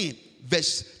 14,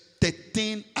 verse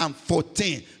 13 and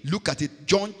 14. Look at it.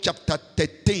 John chapter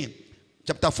 13.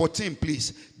 Chapter 14,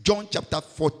 please. John chapter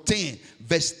 14,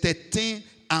 verse 13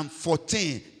 and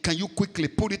 14. Can you quickly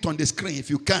put it on the screen if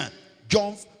you can?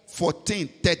 John 14,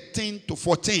 13 to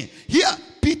 14. Here,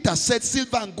 Peter said,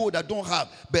 silver and gold I don't have,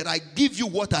 but I give you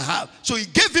what I have. So he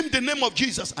gave him the name of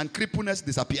Jesus and crippleness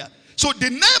disappeared. So the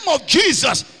name of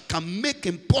Jesus can make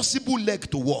impossible leg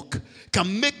to walk.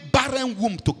 Can make barren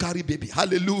womb to carry baby.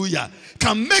 Hallelujah.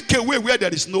 Can make a way where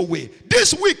there is no way.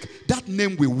 This week, that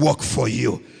name will work for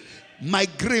you.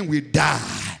 Migraine will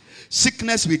die.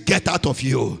 Sickness will get out of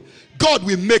you. God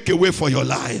will make a way for your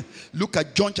life. Look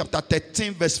at John chapter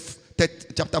 13,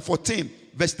 chapter 14,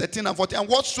 verse 13 and 14. And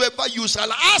whatsoever you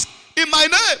shall ask in my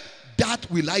name, that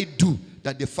will I do,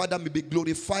 that the Father may be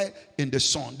glorified in the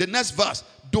Son. The next verse,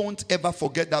 don't ever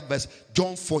forget that verse.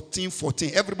 John 14,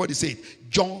 14. Everybody say it.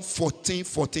 John 14,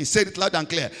 14. Say it loud and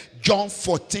clear. John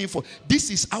 14, 14. This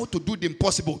is how to do the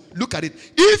impossible. Look at it.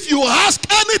 If you ask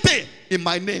anything in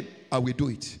my name, I will do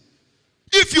it.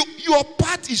 If your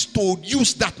part is to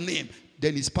use that name,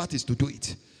 then his part is to do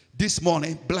it. This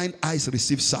morning, blind eyes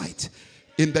receive sight.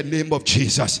 In the name of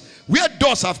Jesus. Where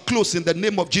doors have closed, in the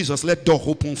name of Jesus, let door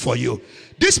open for you.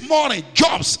 This morning,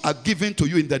 jobs are given to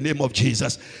you in the name of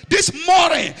Jesus. This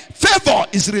morning, favor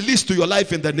is released to your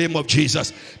life in the name of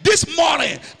Jesus. This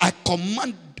morning, I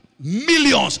command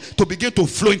millions to begin to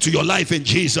flow into your life in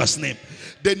Jesus' name.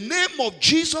 The name of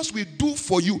Jesus will do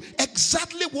for you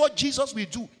exactly what Jesus will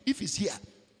do if he's here.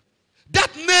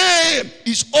 That name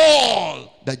is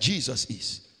all that Jesus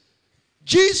is.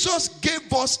 Jesus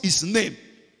gave us his name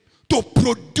to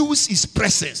produce his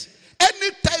presence.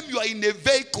 Anytime you are in a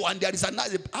vehicle and there is an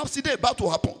accident about to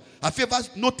happen, have you ever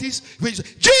noticed when you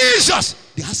say,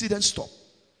 Jesus, the accident stop?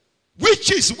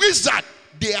 Witches, wizard,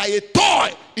 they are a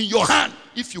toy in your hand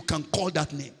if you can call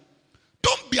that name.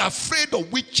 Don't be afraid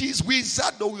of witches,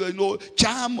 wizard, or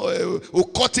charm, or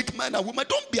occultic man and woman.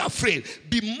 Don't be afraid.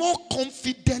 Be more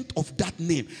confident of that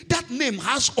name. That name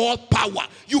has all power.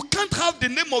 You can't have the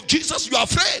name of Jesus, you are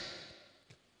afraid.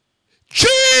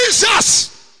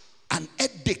 Jesus! An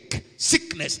headache,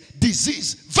 sickness,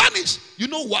 disease, vanish. You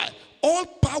know why? All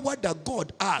power that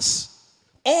God has,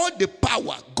 all the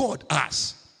power God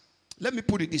has. Let me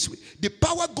put it this way. The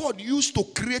power God used to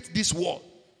create this world.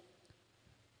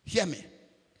 Hear me.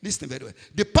 Listen very well.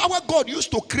 The power God used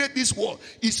to create this world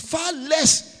is far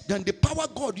less than the power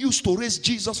God used to raise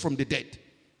Jesus from the dead.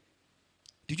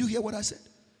 Did you hear what I said?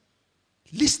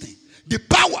 Listen. The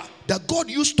power that God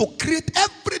used to create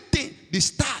everything, the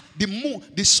star, the moon,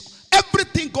 the sun,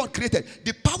 everything God created,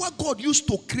 the power God used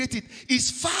to create it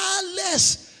is far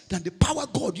less than the power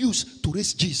God used to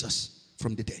raise Jesus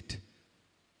from the dead.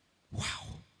 Wow.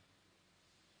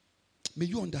 May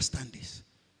you understand this.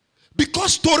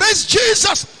 Because to raise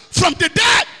Jesus from the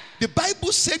dead, the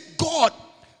Bible said God,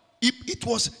 it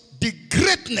was the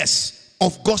greatness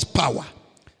of God's power.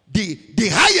 The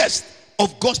highest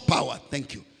of God's power.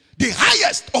 Thank you. The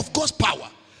highest of God's power.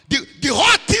 The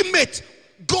ultimate.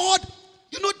 God,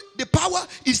 you know, the power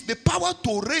is the power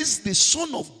to raise the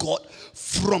Son of God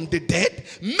from the dead,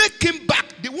 make him back,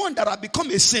 the one that had become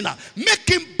a sinner, make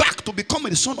him back to become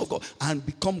the Son of God and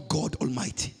become God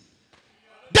Almighty.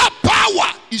 That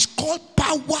power is called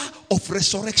power of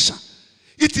resurrection.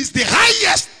 It is the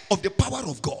highest of the power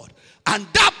of God. And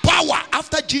that power,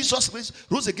 after Jesus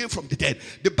rose again from the dead,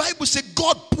 the Bible said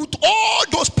God put all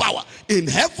those power in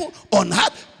heaven, on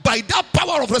earth. By that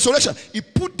power of resurrection, he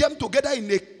put them together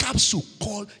in a capsule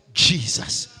called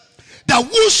Jesus. That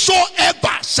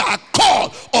whosoever shall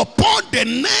call upon the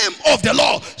name of the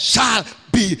Lord shall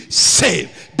be saved.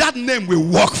 That name will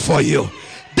work for you.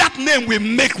 That name will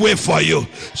make way for you.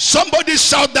 Somebody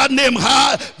shout that name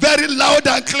high, very loud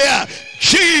and clear.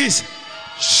 Jesus.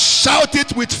 Shout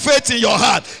it with faith in your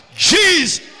heart.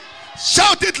 Jesus.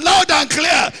 Shout it loud and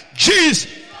clear.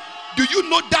 Jesus. Do you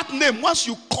know that name? Once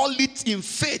you call it in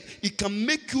faith, it can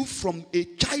make you from a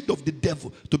child of the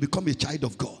devil to become a child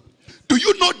of God. Do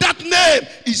you know that name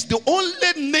is the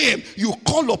only name you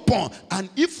call upon? And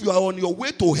if you are on your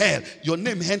way to hell, your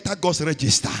name enter God's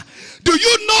register. Do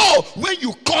you know when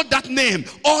you call that name,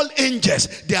 all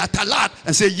angels, they are alert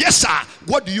and say, yes sir,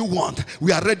 what do you want?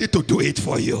 We are ready to do it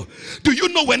for you. Do you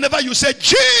know whenever you say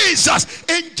Jesus,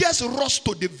 angels rush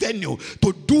to the venue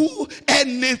to do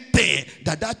anything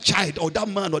that child or that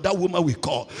man or that woman will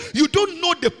call. You don't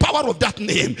know the power of that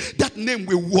name. That name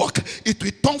will work. It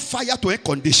will turn fire to air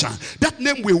condition. That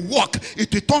name will work.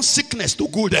 It will turn sickness to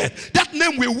good. That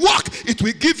name will work. It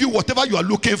will give you whatever you are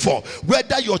looking for.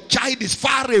 Whether your child is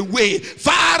far away.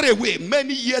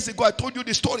 Many years ago, I told you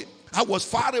the story. I was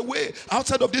far away,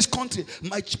 outside of this country.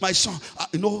 My son,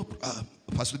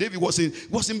 Pastor David was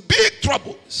in big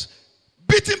troubles.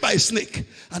 Beaten by a snake,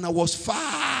 and I was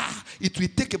far. It will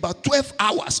take about 12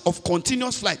 hours of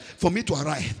continuous flight for me to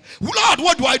arrive. Lord,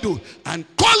 what do I do? And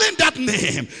calling that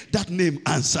name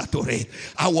answered to it.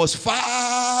 I was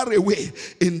far away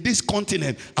in this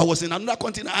continent. I was in another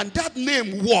continent, and that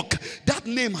name walk. That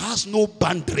name has no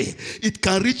boundary. It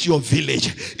can reach your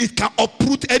village. It can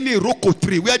uproot any roko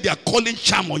tree where they are calling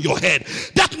charm on your head.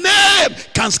 That name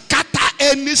can scatter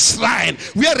any shrine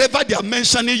wherever they are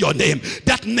mentioning your name.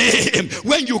 That name,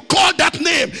 when you call that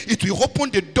name, it will open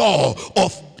the door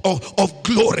of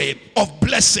glory, of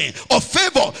blessing, of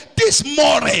favor. This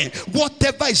morning,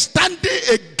 whatever is standing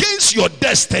against your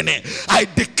destiny, I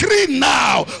decree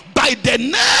now, by the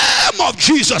name of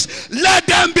Jesus, let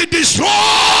them be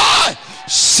destroyed.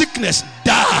 Sickness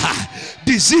die,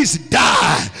 disease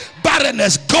die,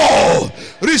 barrenness go.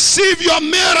 Receive your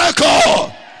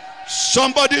miracle.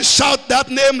 Somebody shout that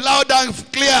name loud and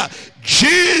clear.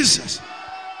 Jesus.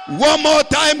 One more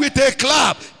time with a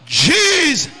clap.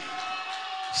 Jesus.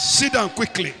 Sit down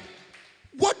quickly.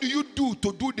 What do you do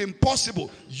to do the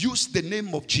impossible? Use the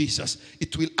name of Jesus.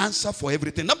 It will answer for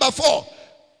everything. Number 4,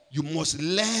 you must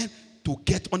learn to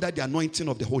get under the anointing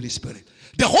of the Holy Spirit.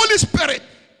 The Holy Spirit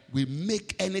will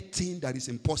make anything that is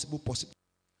impossible possible.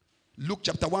 Luke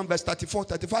chapter 1 verse 34,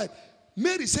 35.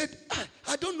 Mary said,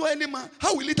 I don't know any man.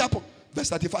 How will it happen? Verse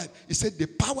 35. He said, the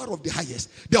power of the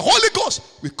highest, the Holy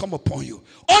Ghost will come upon you.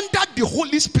 Under the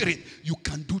Holy Spirit, you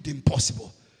can do the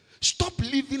impossible. Stop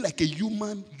living like a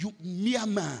human, mere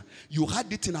man. You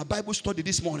had it in our Bible study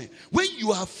this morning. When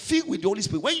you are filled with the Holy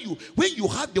Spirit, when you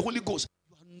have the Holy Ghost,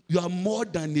 you are more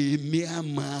than a mere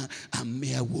man, a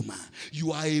mere woman.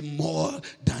 You are more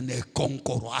than a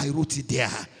conqueror. I wrote it there.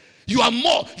 You are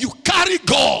more. You carry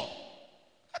God.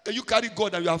 How can you carry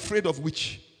God and you are afraid of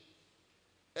witch?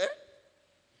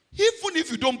 Even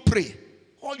if you don't pray,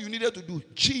 all you needed to do,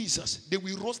 Jesus, they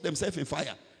will roast themselves in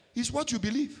fire. Is what you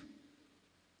believe.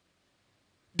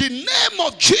 The name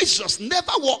of Jesus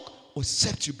never work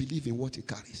except you believe in what he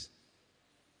carries.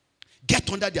 Get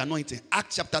under the anointing.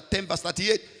 Acts chapter 10 verse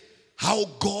 38. How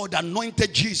God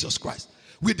anointed Jesus Christ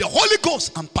with the Holy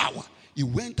Ghost and power. He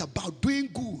went about doing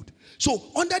good. So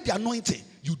under the anointing,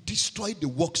 you destroy the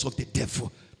works of the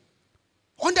devil.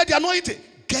 Under the anointing,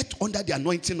 get under the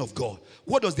anointing of God.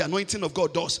 What does the anointing of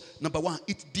God do? Number 1,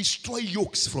 it destroys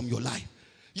yokes from your life.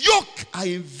 Yoke are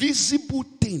invisible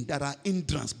things that are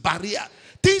hindrance, barrier,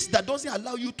 things that doesn't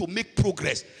allow you to make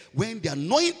progress. When the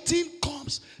anointing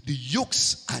comes, the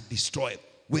yokes are destroyed.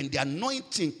 When the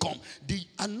anointing comes, the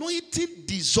anointing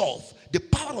dissolves. The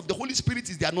power of the Holy Spirit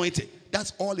is the anointing.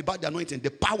 That's all about the anointing.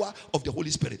 The power of the Holy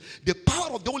Spirit. The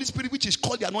power of the Holy Spirit, which is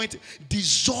called the anointing,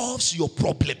 dissolves your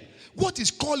problem. What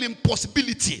is called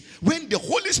impossibility, when the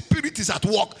Holy Spirit is at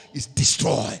work, is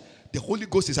destroyed. The Holy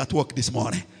Ghost is at work this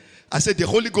morning. I said the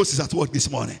Holy Ghost is at work this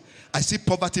morning. I see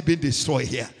poverty being destroyed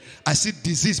here. I see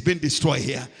disease being destroyed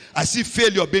here. I see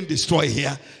failure being destroyed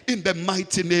here. In the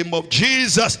mighty name of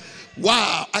Jesus.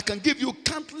 Wow. I can give you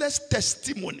countless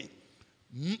testimony.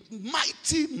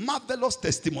 Mighty, marvelous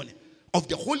testimony of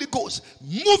the Holy Ghost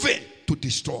moving to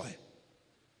destroy.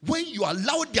 When you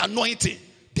allow the anointing,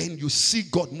 then you see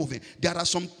God moving. There are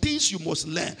some things you must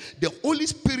learn. The Holy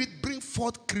Spirit brings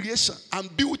forth creation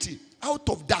and beauty out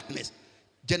of darkness.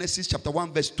 Genesis chapter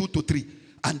 1 verse 2 to 3.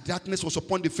 And darkness was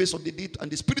upon the face of the deep,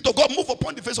 and the Spirit of God moved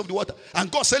upon the face of the water.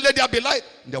 And God said, let there be light.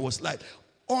 And there was light.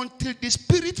 Until the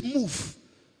Spirit moved,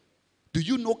 do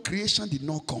you know creation did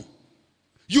not come?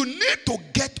 You need to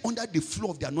get under the flow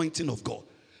of the anointing of God.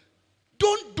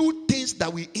 Don't do things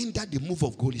that will hinder the move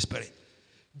of the Holy Spirit.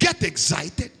 Get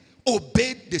excited.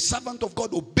 Obey the servant of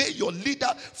God. Obey your leader.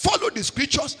 Follow the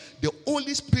scriptures. The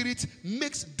Holy Spirit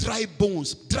makes dry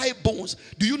bones. Dry bones.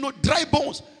 Do you know dry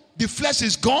bones? The flesh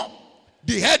is gone.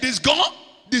 The head is gone.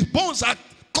 The bones are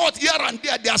caught here and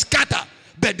there. They are scattered.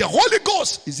 But the Holy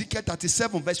Ghost, Ezekiel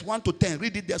 37 verse 1 to 10.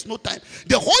 Read it. There's no time.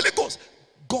 The Holy Ghost,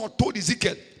 God told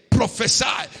Ezekiel, prophesy,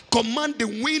 command the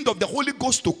wind of the Holy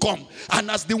Ghost to come. And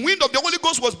as the wind of the Holy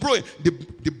Ghost was blowing,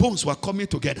 the bones were coming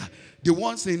together. The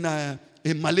ones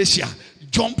in Malaysia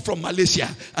jumped from Malaysia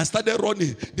and started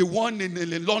running. The one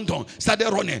in London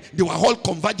started running. They were all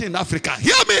converging in Africa.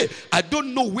 Hear me. I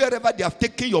don't know wherever they have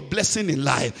taken your blessing in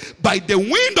life. By the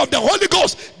wind of the Holy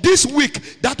Ghost, this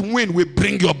week, that wind will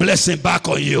bring your blessing back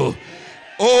on you.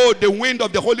 Oh, the wind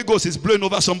of the Holy Ghost is blowing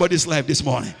over somebody's life this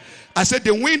morning. I said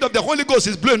the wind of the Holy Ghost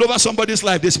is blowing over somebody's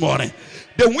life this morning.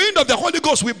 The wind of the Holy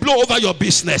Ghost will blow over your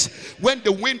business. When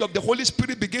the wind of the Holy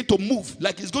Spirit begin to move,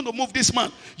 like it's going to move this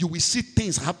month, you will see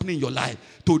things happening in your life.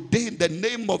 Today, in the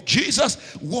name of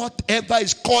Jesus, whatever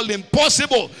is called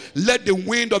impossible, let the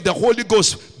wind of the Holy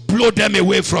Ghost blow them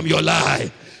away from your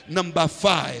life. Number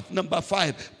five,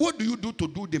 what do you do to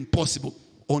do the impossible?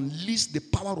 Unleash the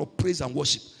power of praise and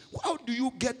worship. How do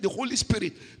you get the Holy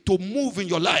Spirit to move in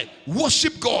your life?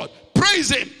 Worship God.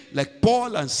 Praise him like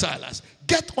Paul and Silas.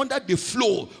 Get under the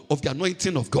flow of the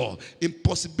anointing of God.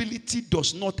 Impossibility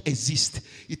does not exist.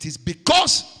 It is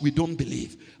because we don't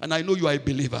believe. And I know you are a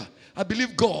believer. I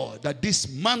believe God that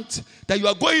this month that you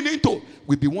are going into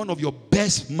will be one of your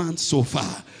best months so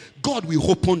far. God will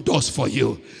open doors for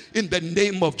you in the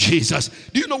name of Jesus.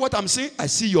 Do you know what I'm saying? I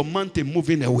see your mountain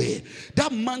moving away.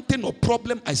 That mountain of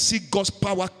problem, I see God's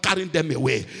power carrying them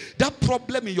away. That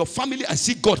problem in your family, I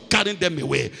see God carrying them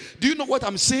away. Do you know what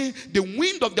I'm saying? The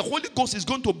wind of the Holy Ghost is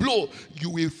going to blow. You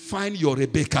will find your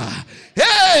Rebecca.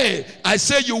 Hey, I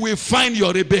say you will find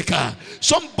your Rebecca.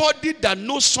 Somebody that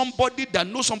knows somebody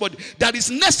that is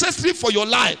necessary for your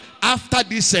life after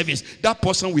this service. That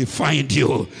person will find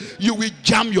you. You will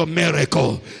jam your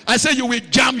miracle. I say you will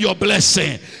jam your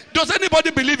blessing. Does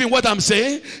anybody believe in what I'm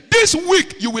saying? This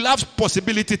week you will have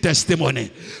possibility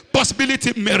testimony,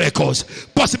 possibility miracles,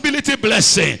 possibility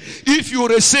blessing. If you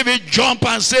receive it, jump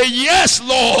and say, yes,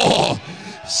 Lord.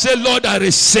 Say, Lord, I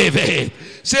receive it.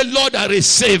 Say, Lord, I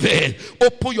receive it.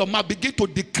 Open your mouth. Begin to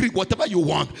decree whatever you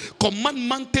want. Command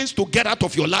mountains to get out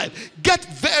of your life. Get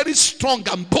very strong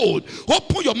and bold.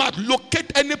 Open your mouth.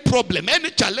 Locate any problem, any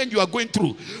challenge you are going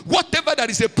through. Whatever that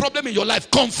is a problem in your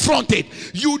life, confront it.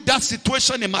 You, that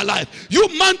situation in my life. You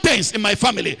mountains in my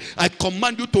family, I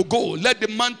command you to go. Let the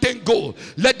mountain go.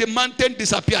 Let the mountain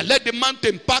disappear. Let the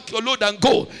mountain pack your load and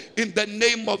go. In the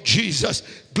name of Jesus.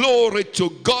 Glory to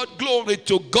God. Glory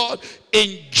to God.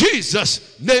 In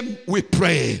Jesus' name we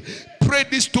pray. Pray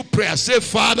these two prayers. Say,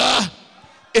 Father,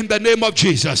 in the name of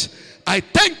Jesus, I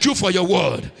thank you for your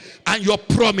word and your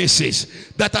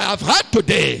promises that I have heard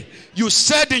today. You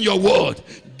said in your word,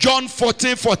 John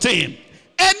 14:14,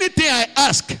 anything I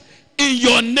ask in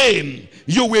your name,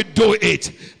 you will do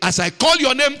it. As I call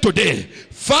your name today,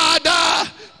 Father,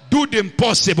 do the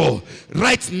impossible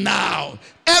right now.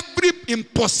 Every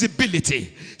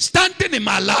impossibility standing in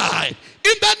my life,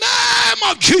 in the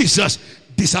name of Jesus,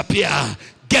 disappear.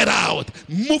 Get out.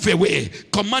 Move away.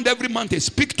 Command every mountain.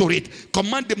 Speak to it.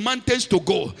 Command the mountains to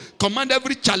go. Command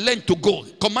every challenge to go.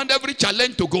 Command every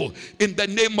challenge to go. In the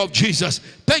name of Jesus.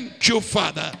 Thank you,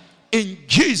 Father. In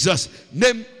Jesus'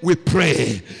 name we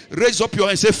pray. Raise up your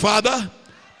hand and say, Father,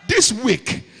 this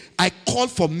week I call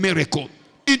for miracle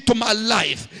into my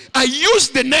life. I use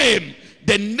the name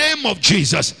of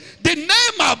Jesus. The name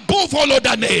above all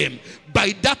other name.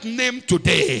 By that name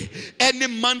today, any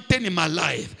mountain in my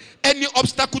life, any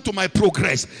obstacle to my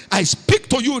progress, I speak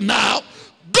to you now.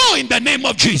 Go in the name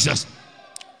of Jesus.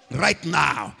 Right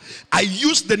now, I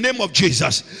use the name of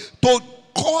Jesus to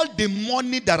call the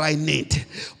money that I need.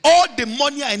 All the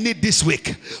money I need this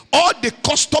week. All the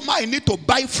customer I need to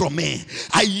buy from me.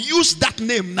 I use that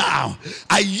name now.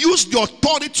 I use the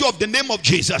authority of the name of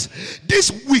Jesus.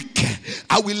 This week,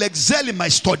 I will excel in my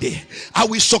study. I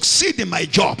will succeed in my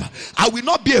job. I will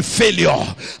not be a failure.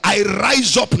 I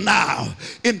rise up now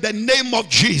in the name of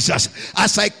Jesus.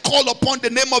 As I call upon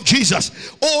the name of Jesus.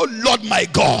 Oh Lord my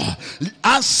God,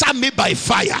 answer me by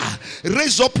fire.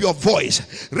 Raise up your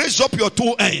voice. Raise up your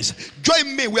two hands.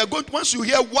 Join me. We are going to, once you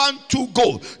hear 1, 2,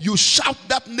 go, you shout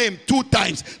that name 2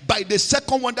 times. By the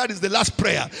second one, that is the last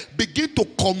prayer, begin to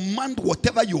command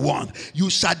whatever you want. You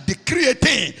shall decree a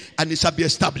thing and it shall be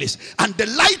established, and the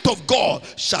light of God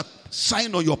shall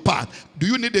shine on your path. Do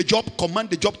you need a job?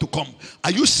 Command the job to come.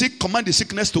 Are you sick? Command the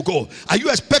sickness to go. Are you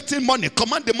expecting money?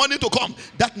 Command the money to come.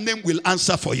 That name will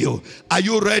answer for you. Are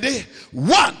you ready?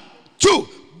 1, 2,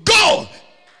 go.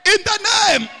 In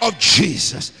the name of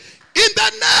Jesus. In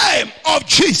the name of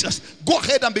Jesus. Go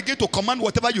ahead and begin to command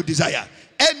whatever you desire.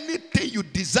 Anything you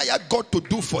desire God to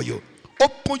do for you.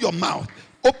 Open your mouth.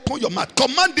 Open your mouth.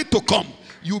 Command it to come.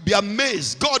 You'll be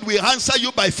amazed. God will answer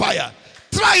you by fire.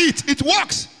 Try it. It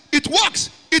works. It works.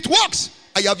 It works.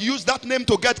 I have used that name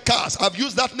to get cars. I've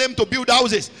used that name to build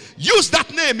houses. Use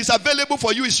that name. It's available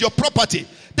for you. It's your property.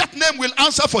 That name will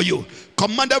answer for you.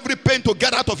 Command every pain to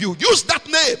get out of you. Use that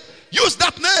name. Use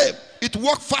that name. It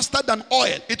works faster than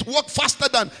oil. It works faster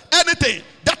than anything.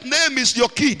 That name is your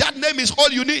key. That name is all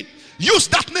you need. Use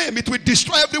that name. It will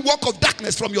destroy every work of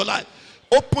darkness from your life.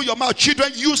 Open your mouth.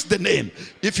 Children, use the name.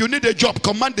 If you need a job,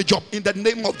 command the job in the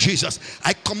name of Jesus.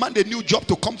 I command a new job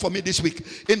to come for me this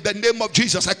week. In the name of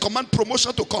Jesus. I command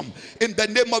promotion to come. In the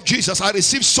name of Jesus. I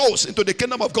receive souls into the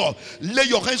kingdom of God. Lay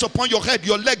your hands upon your head,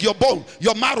 your leg, your bone,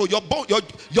 your marrow, your bone,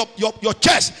 your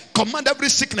chest. Command every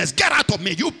sickness. Get out of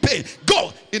me. You pain.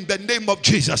 Go in the name of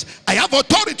Jesus. I have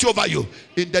authority over you.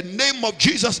 In the name of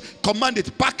Jesus. Command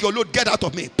it. Pack your load. Get out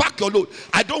of me. Pack your load.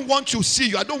 I don't want to see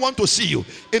you. I don't want to see you.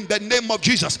 In the name of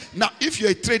Jesus. Now, if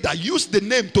you're a trader, use the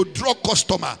name to draw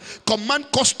customer. Command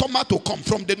customer to come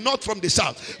from the north, from the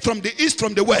south, from the east,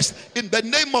 from the west. In the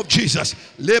name of Jesus.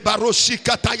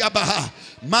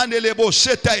 Manelebo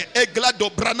sete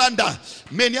eglado brananda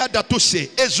menia datuse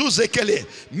ezuzekele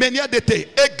menia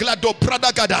dete eglado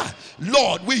pradagada.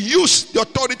 Lord, we use the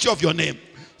authority of your name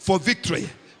for victory,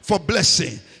 for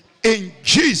blessing. In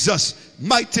Jesus'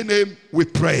 mighty name we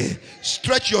pray.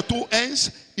 Stretch your 2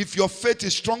 hands. If your faith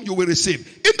is strong, you will receive.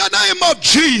 In the name of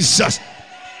Jesus.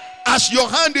 As your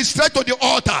hand is stretched to the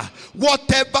altar,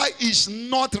 whatever is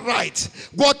not right,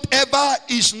 whatever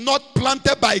is not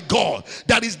planted by God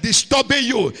that is disturbing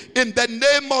you, in the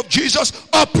name of Jesus,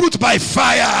 uproot by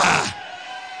fire.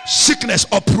 Sickness,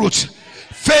 uproot.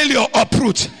 Failure,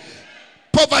 uproot.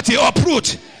 Poverty,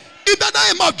 uproot. In the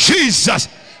name of Jesus.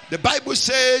 The Bible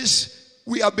says,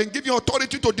 we have been given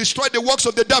authority to destroy the works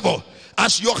of the devil.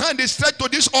 As your hand is stretched to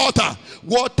this altar,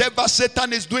 whatever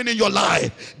Satan is doing in your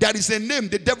life, there is a name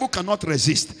the devil cannot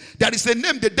resist. There is a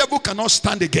name the devil cannot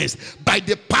stand against. By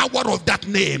the power of that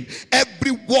name,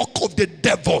 every work of the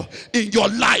devil in your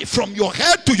life, from your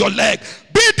head to your leg,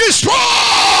 be destroyed.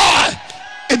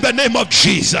 In the name of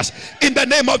Jesus, in the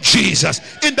name of Jesus,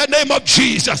 in the name of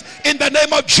Jesus, in the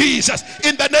name of Jesus,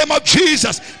 in the name of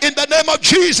Jesus, in the name of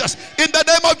Jesus, in the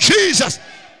name of Jesus.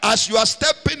 As you are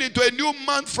stepping into a new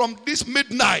month from this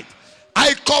midnight,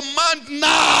 I command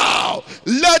now,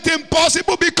 let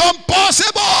impossible become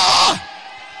possible.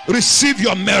 Receive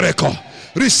your miracle.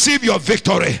 Receive your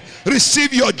victory.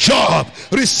 Receive your job.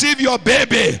 Receive your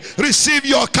baby. Receive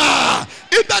your car.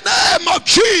 In the name of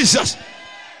Jesus.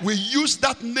 We use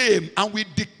that name and we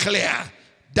declare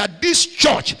that this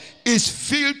church is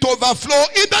filled to overflow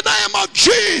in the name of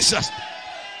Jesus.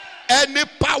 Any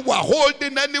power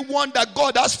holding anyone that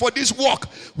God has for this work,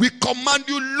 we command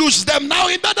you, loose them now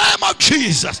in the name of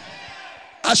Jesus.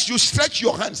 As you stretch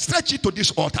your hand, stretch it to this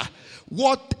altar.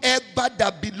 Whatever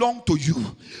that belongs to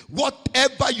you,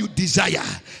 whatever you desire,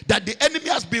 that the enemy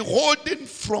has been holding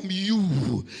from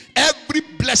you, every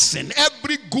blessing,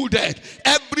 every goodness,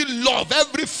 every love,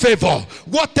 every favor,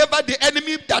 whatever the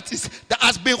enemy that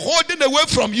has been holding away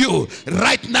from you,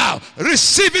 right now,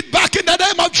 receive it back in the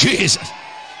name of Jesus.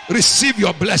 Receive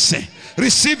your blessing.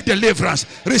 Receive deliverance.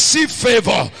 Receive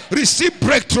favor. Receive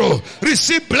breakthrough.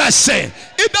 Receive blessing.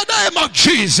 In the name of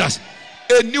Jesus.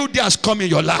 A new day has come in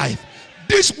your life.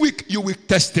 This week you will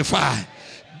testify.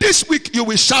 This week you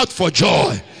will shout for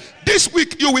joy. This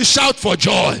week you will shout for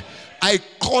joy. I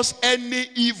cause any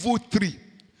evil tree,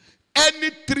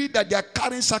 any tree that they are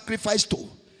carrying sacrifice to,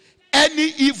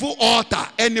 any evil altar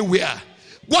anywhere,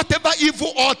 whatever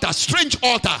evil altar, strange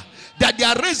altar that they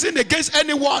are raising against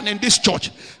anyone in this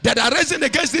church, that are raising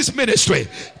against this ministry,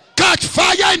 catch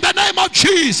fire in the name of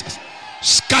Jesus.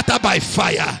 Scatter by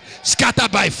fire, scatter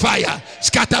by fire,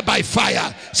 scatter by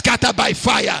fire, scatter by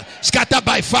fire, scatter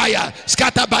by fire,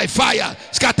 scatter by fire,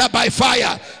 scatter by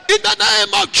fire. In the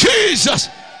name of Jesus,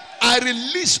 I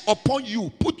release upon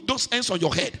you, put those hands on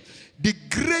your head, the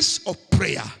grace of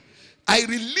prayer. I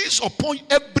release upon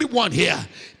everyone here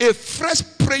a fresh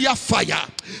prayer fire.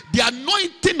 The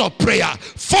anointing of prayer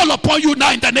fall upon you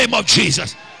now in the name of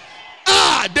Jesus.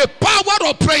 The power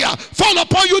of prayer fall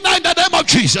upon you now in the name of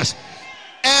Jesus.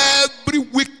 Every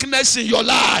weakness in your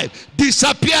life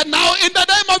disappear now in the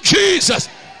name of Jesus.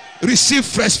 Receive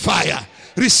fresh fire.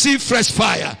 Receive fresh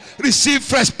fire. Receive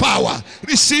fresh power.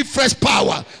 Receive fresh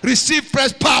power. Receive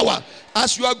fresh power.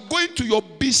 As you are going to your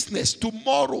business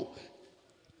tomorrow,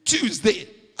 Tuesday,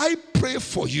 I pray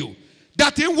for you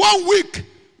that in 1 week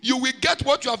you will get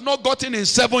what you have not gotten in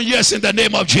 7 years in the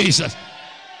name of Jesus.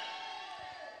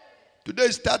 Today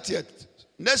is 30th.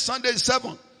 Next Sunday is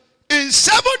 7. In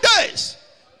 7 days,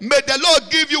 may the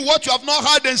Lord give you what you have not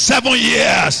had in 7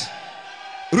 years.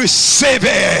 Receive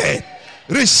it.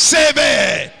 Receive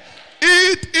it.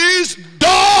 It is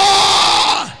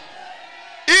done.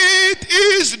 It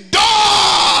is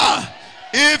done.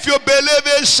 If you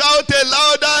believe it, shout a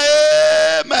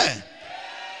louder amen.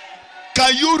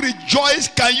 Can you rejoice?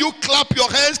 Can you clap your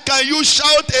hands? Can you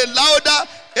shout a louder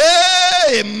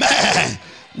amen?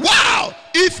 Wow.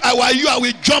 If I were you, I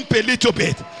will jump a little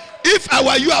bit. If I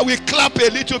were you, I will clap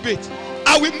a little bit.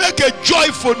 I will make a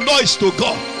joyful noise to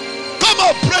God. Come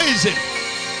on, praise him.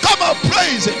 Come on,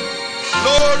 praise him.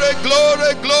 Glory,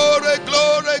 glory, glory,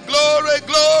 glory, glory,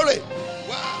 glory.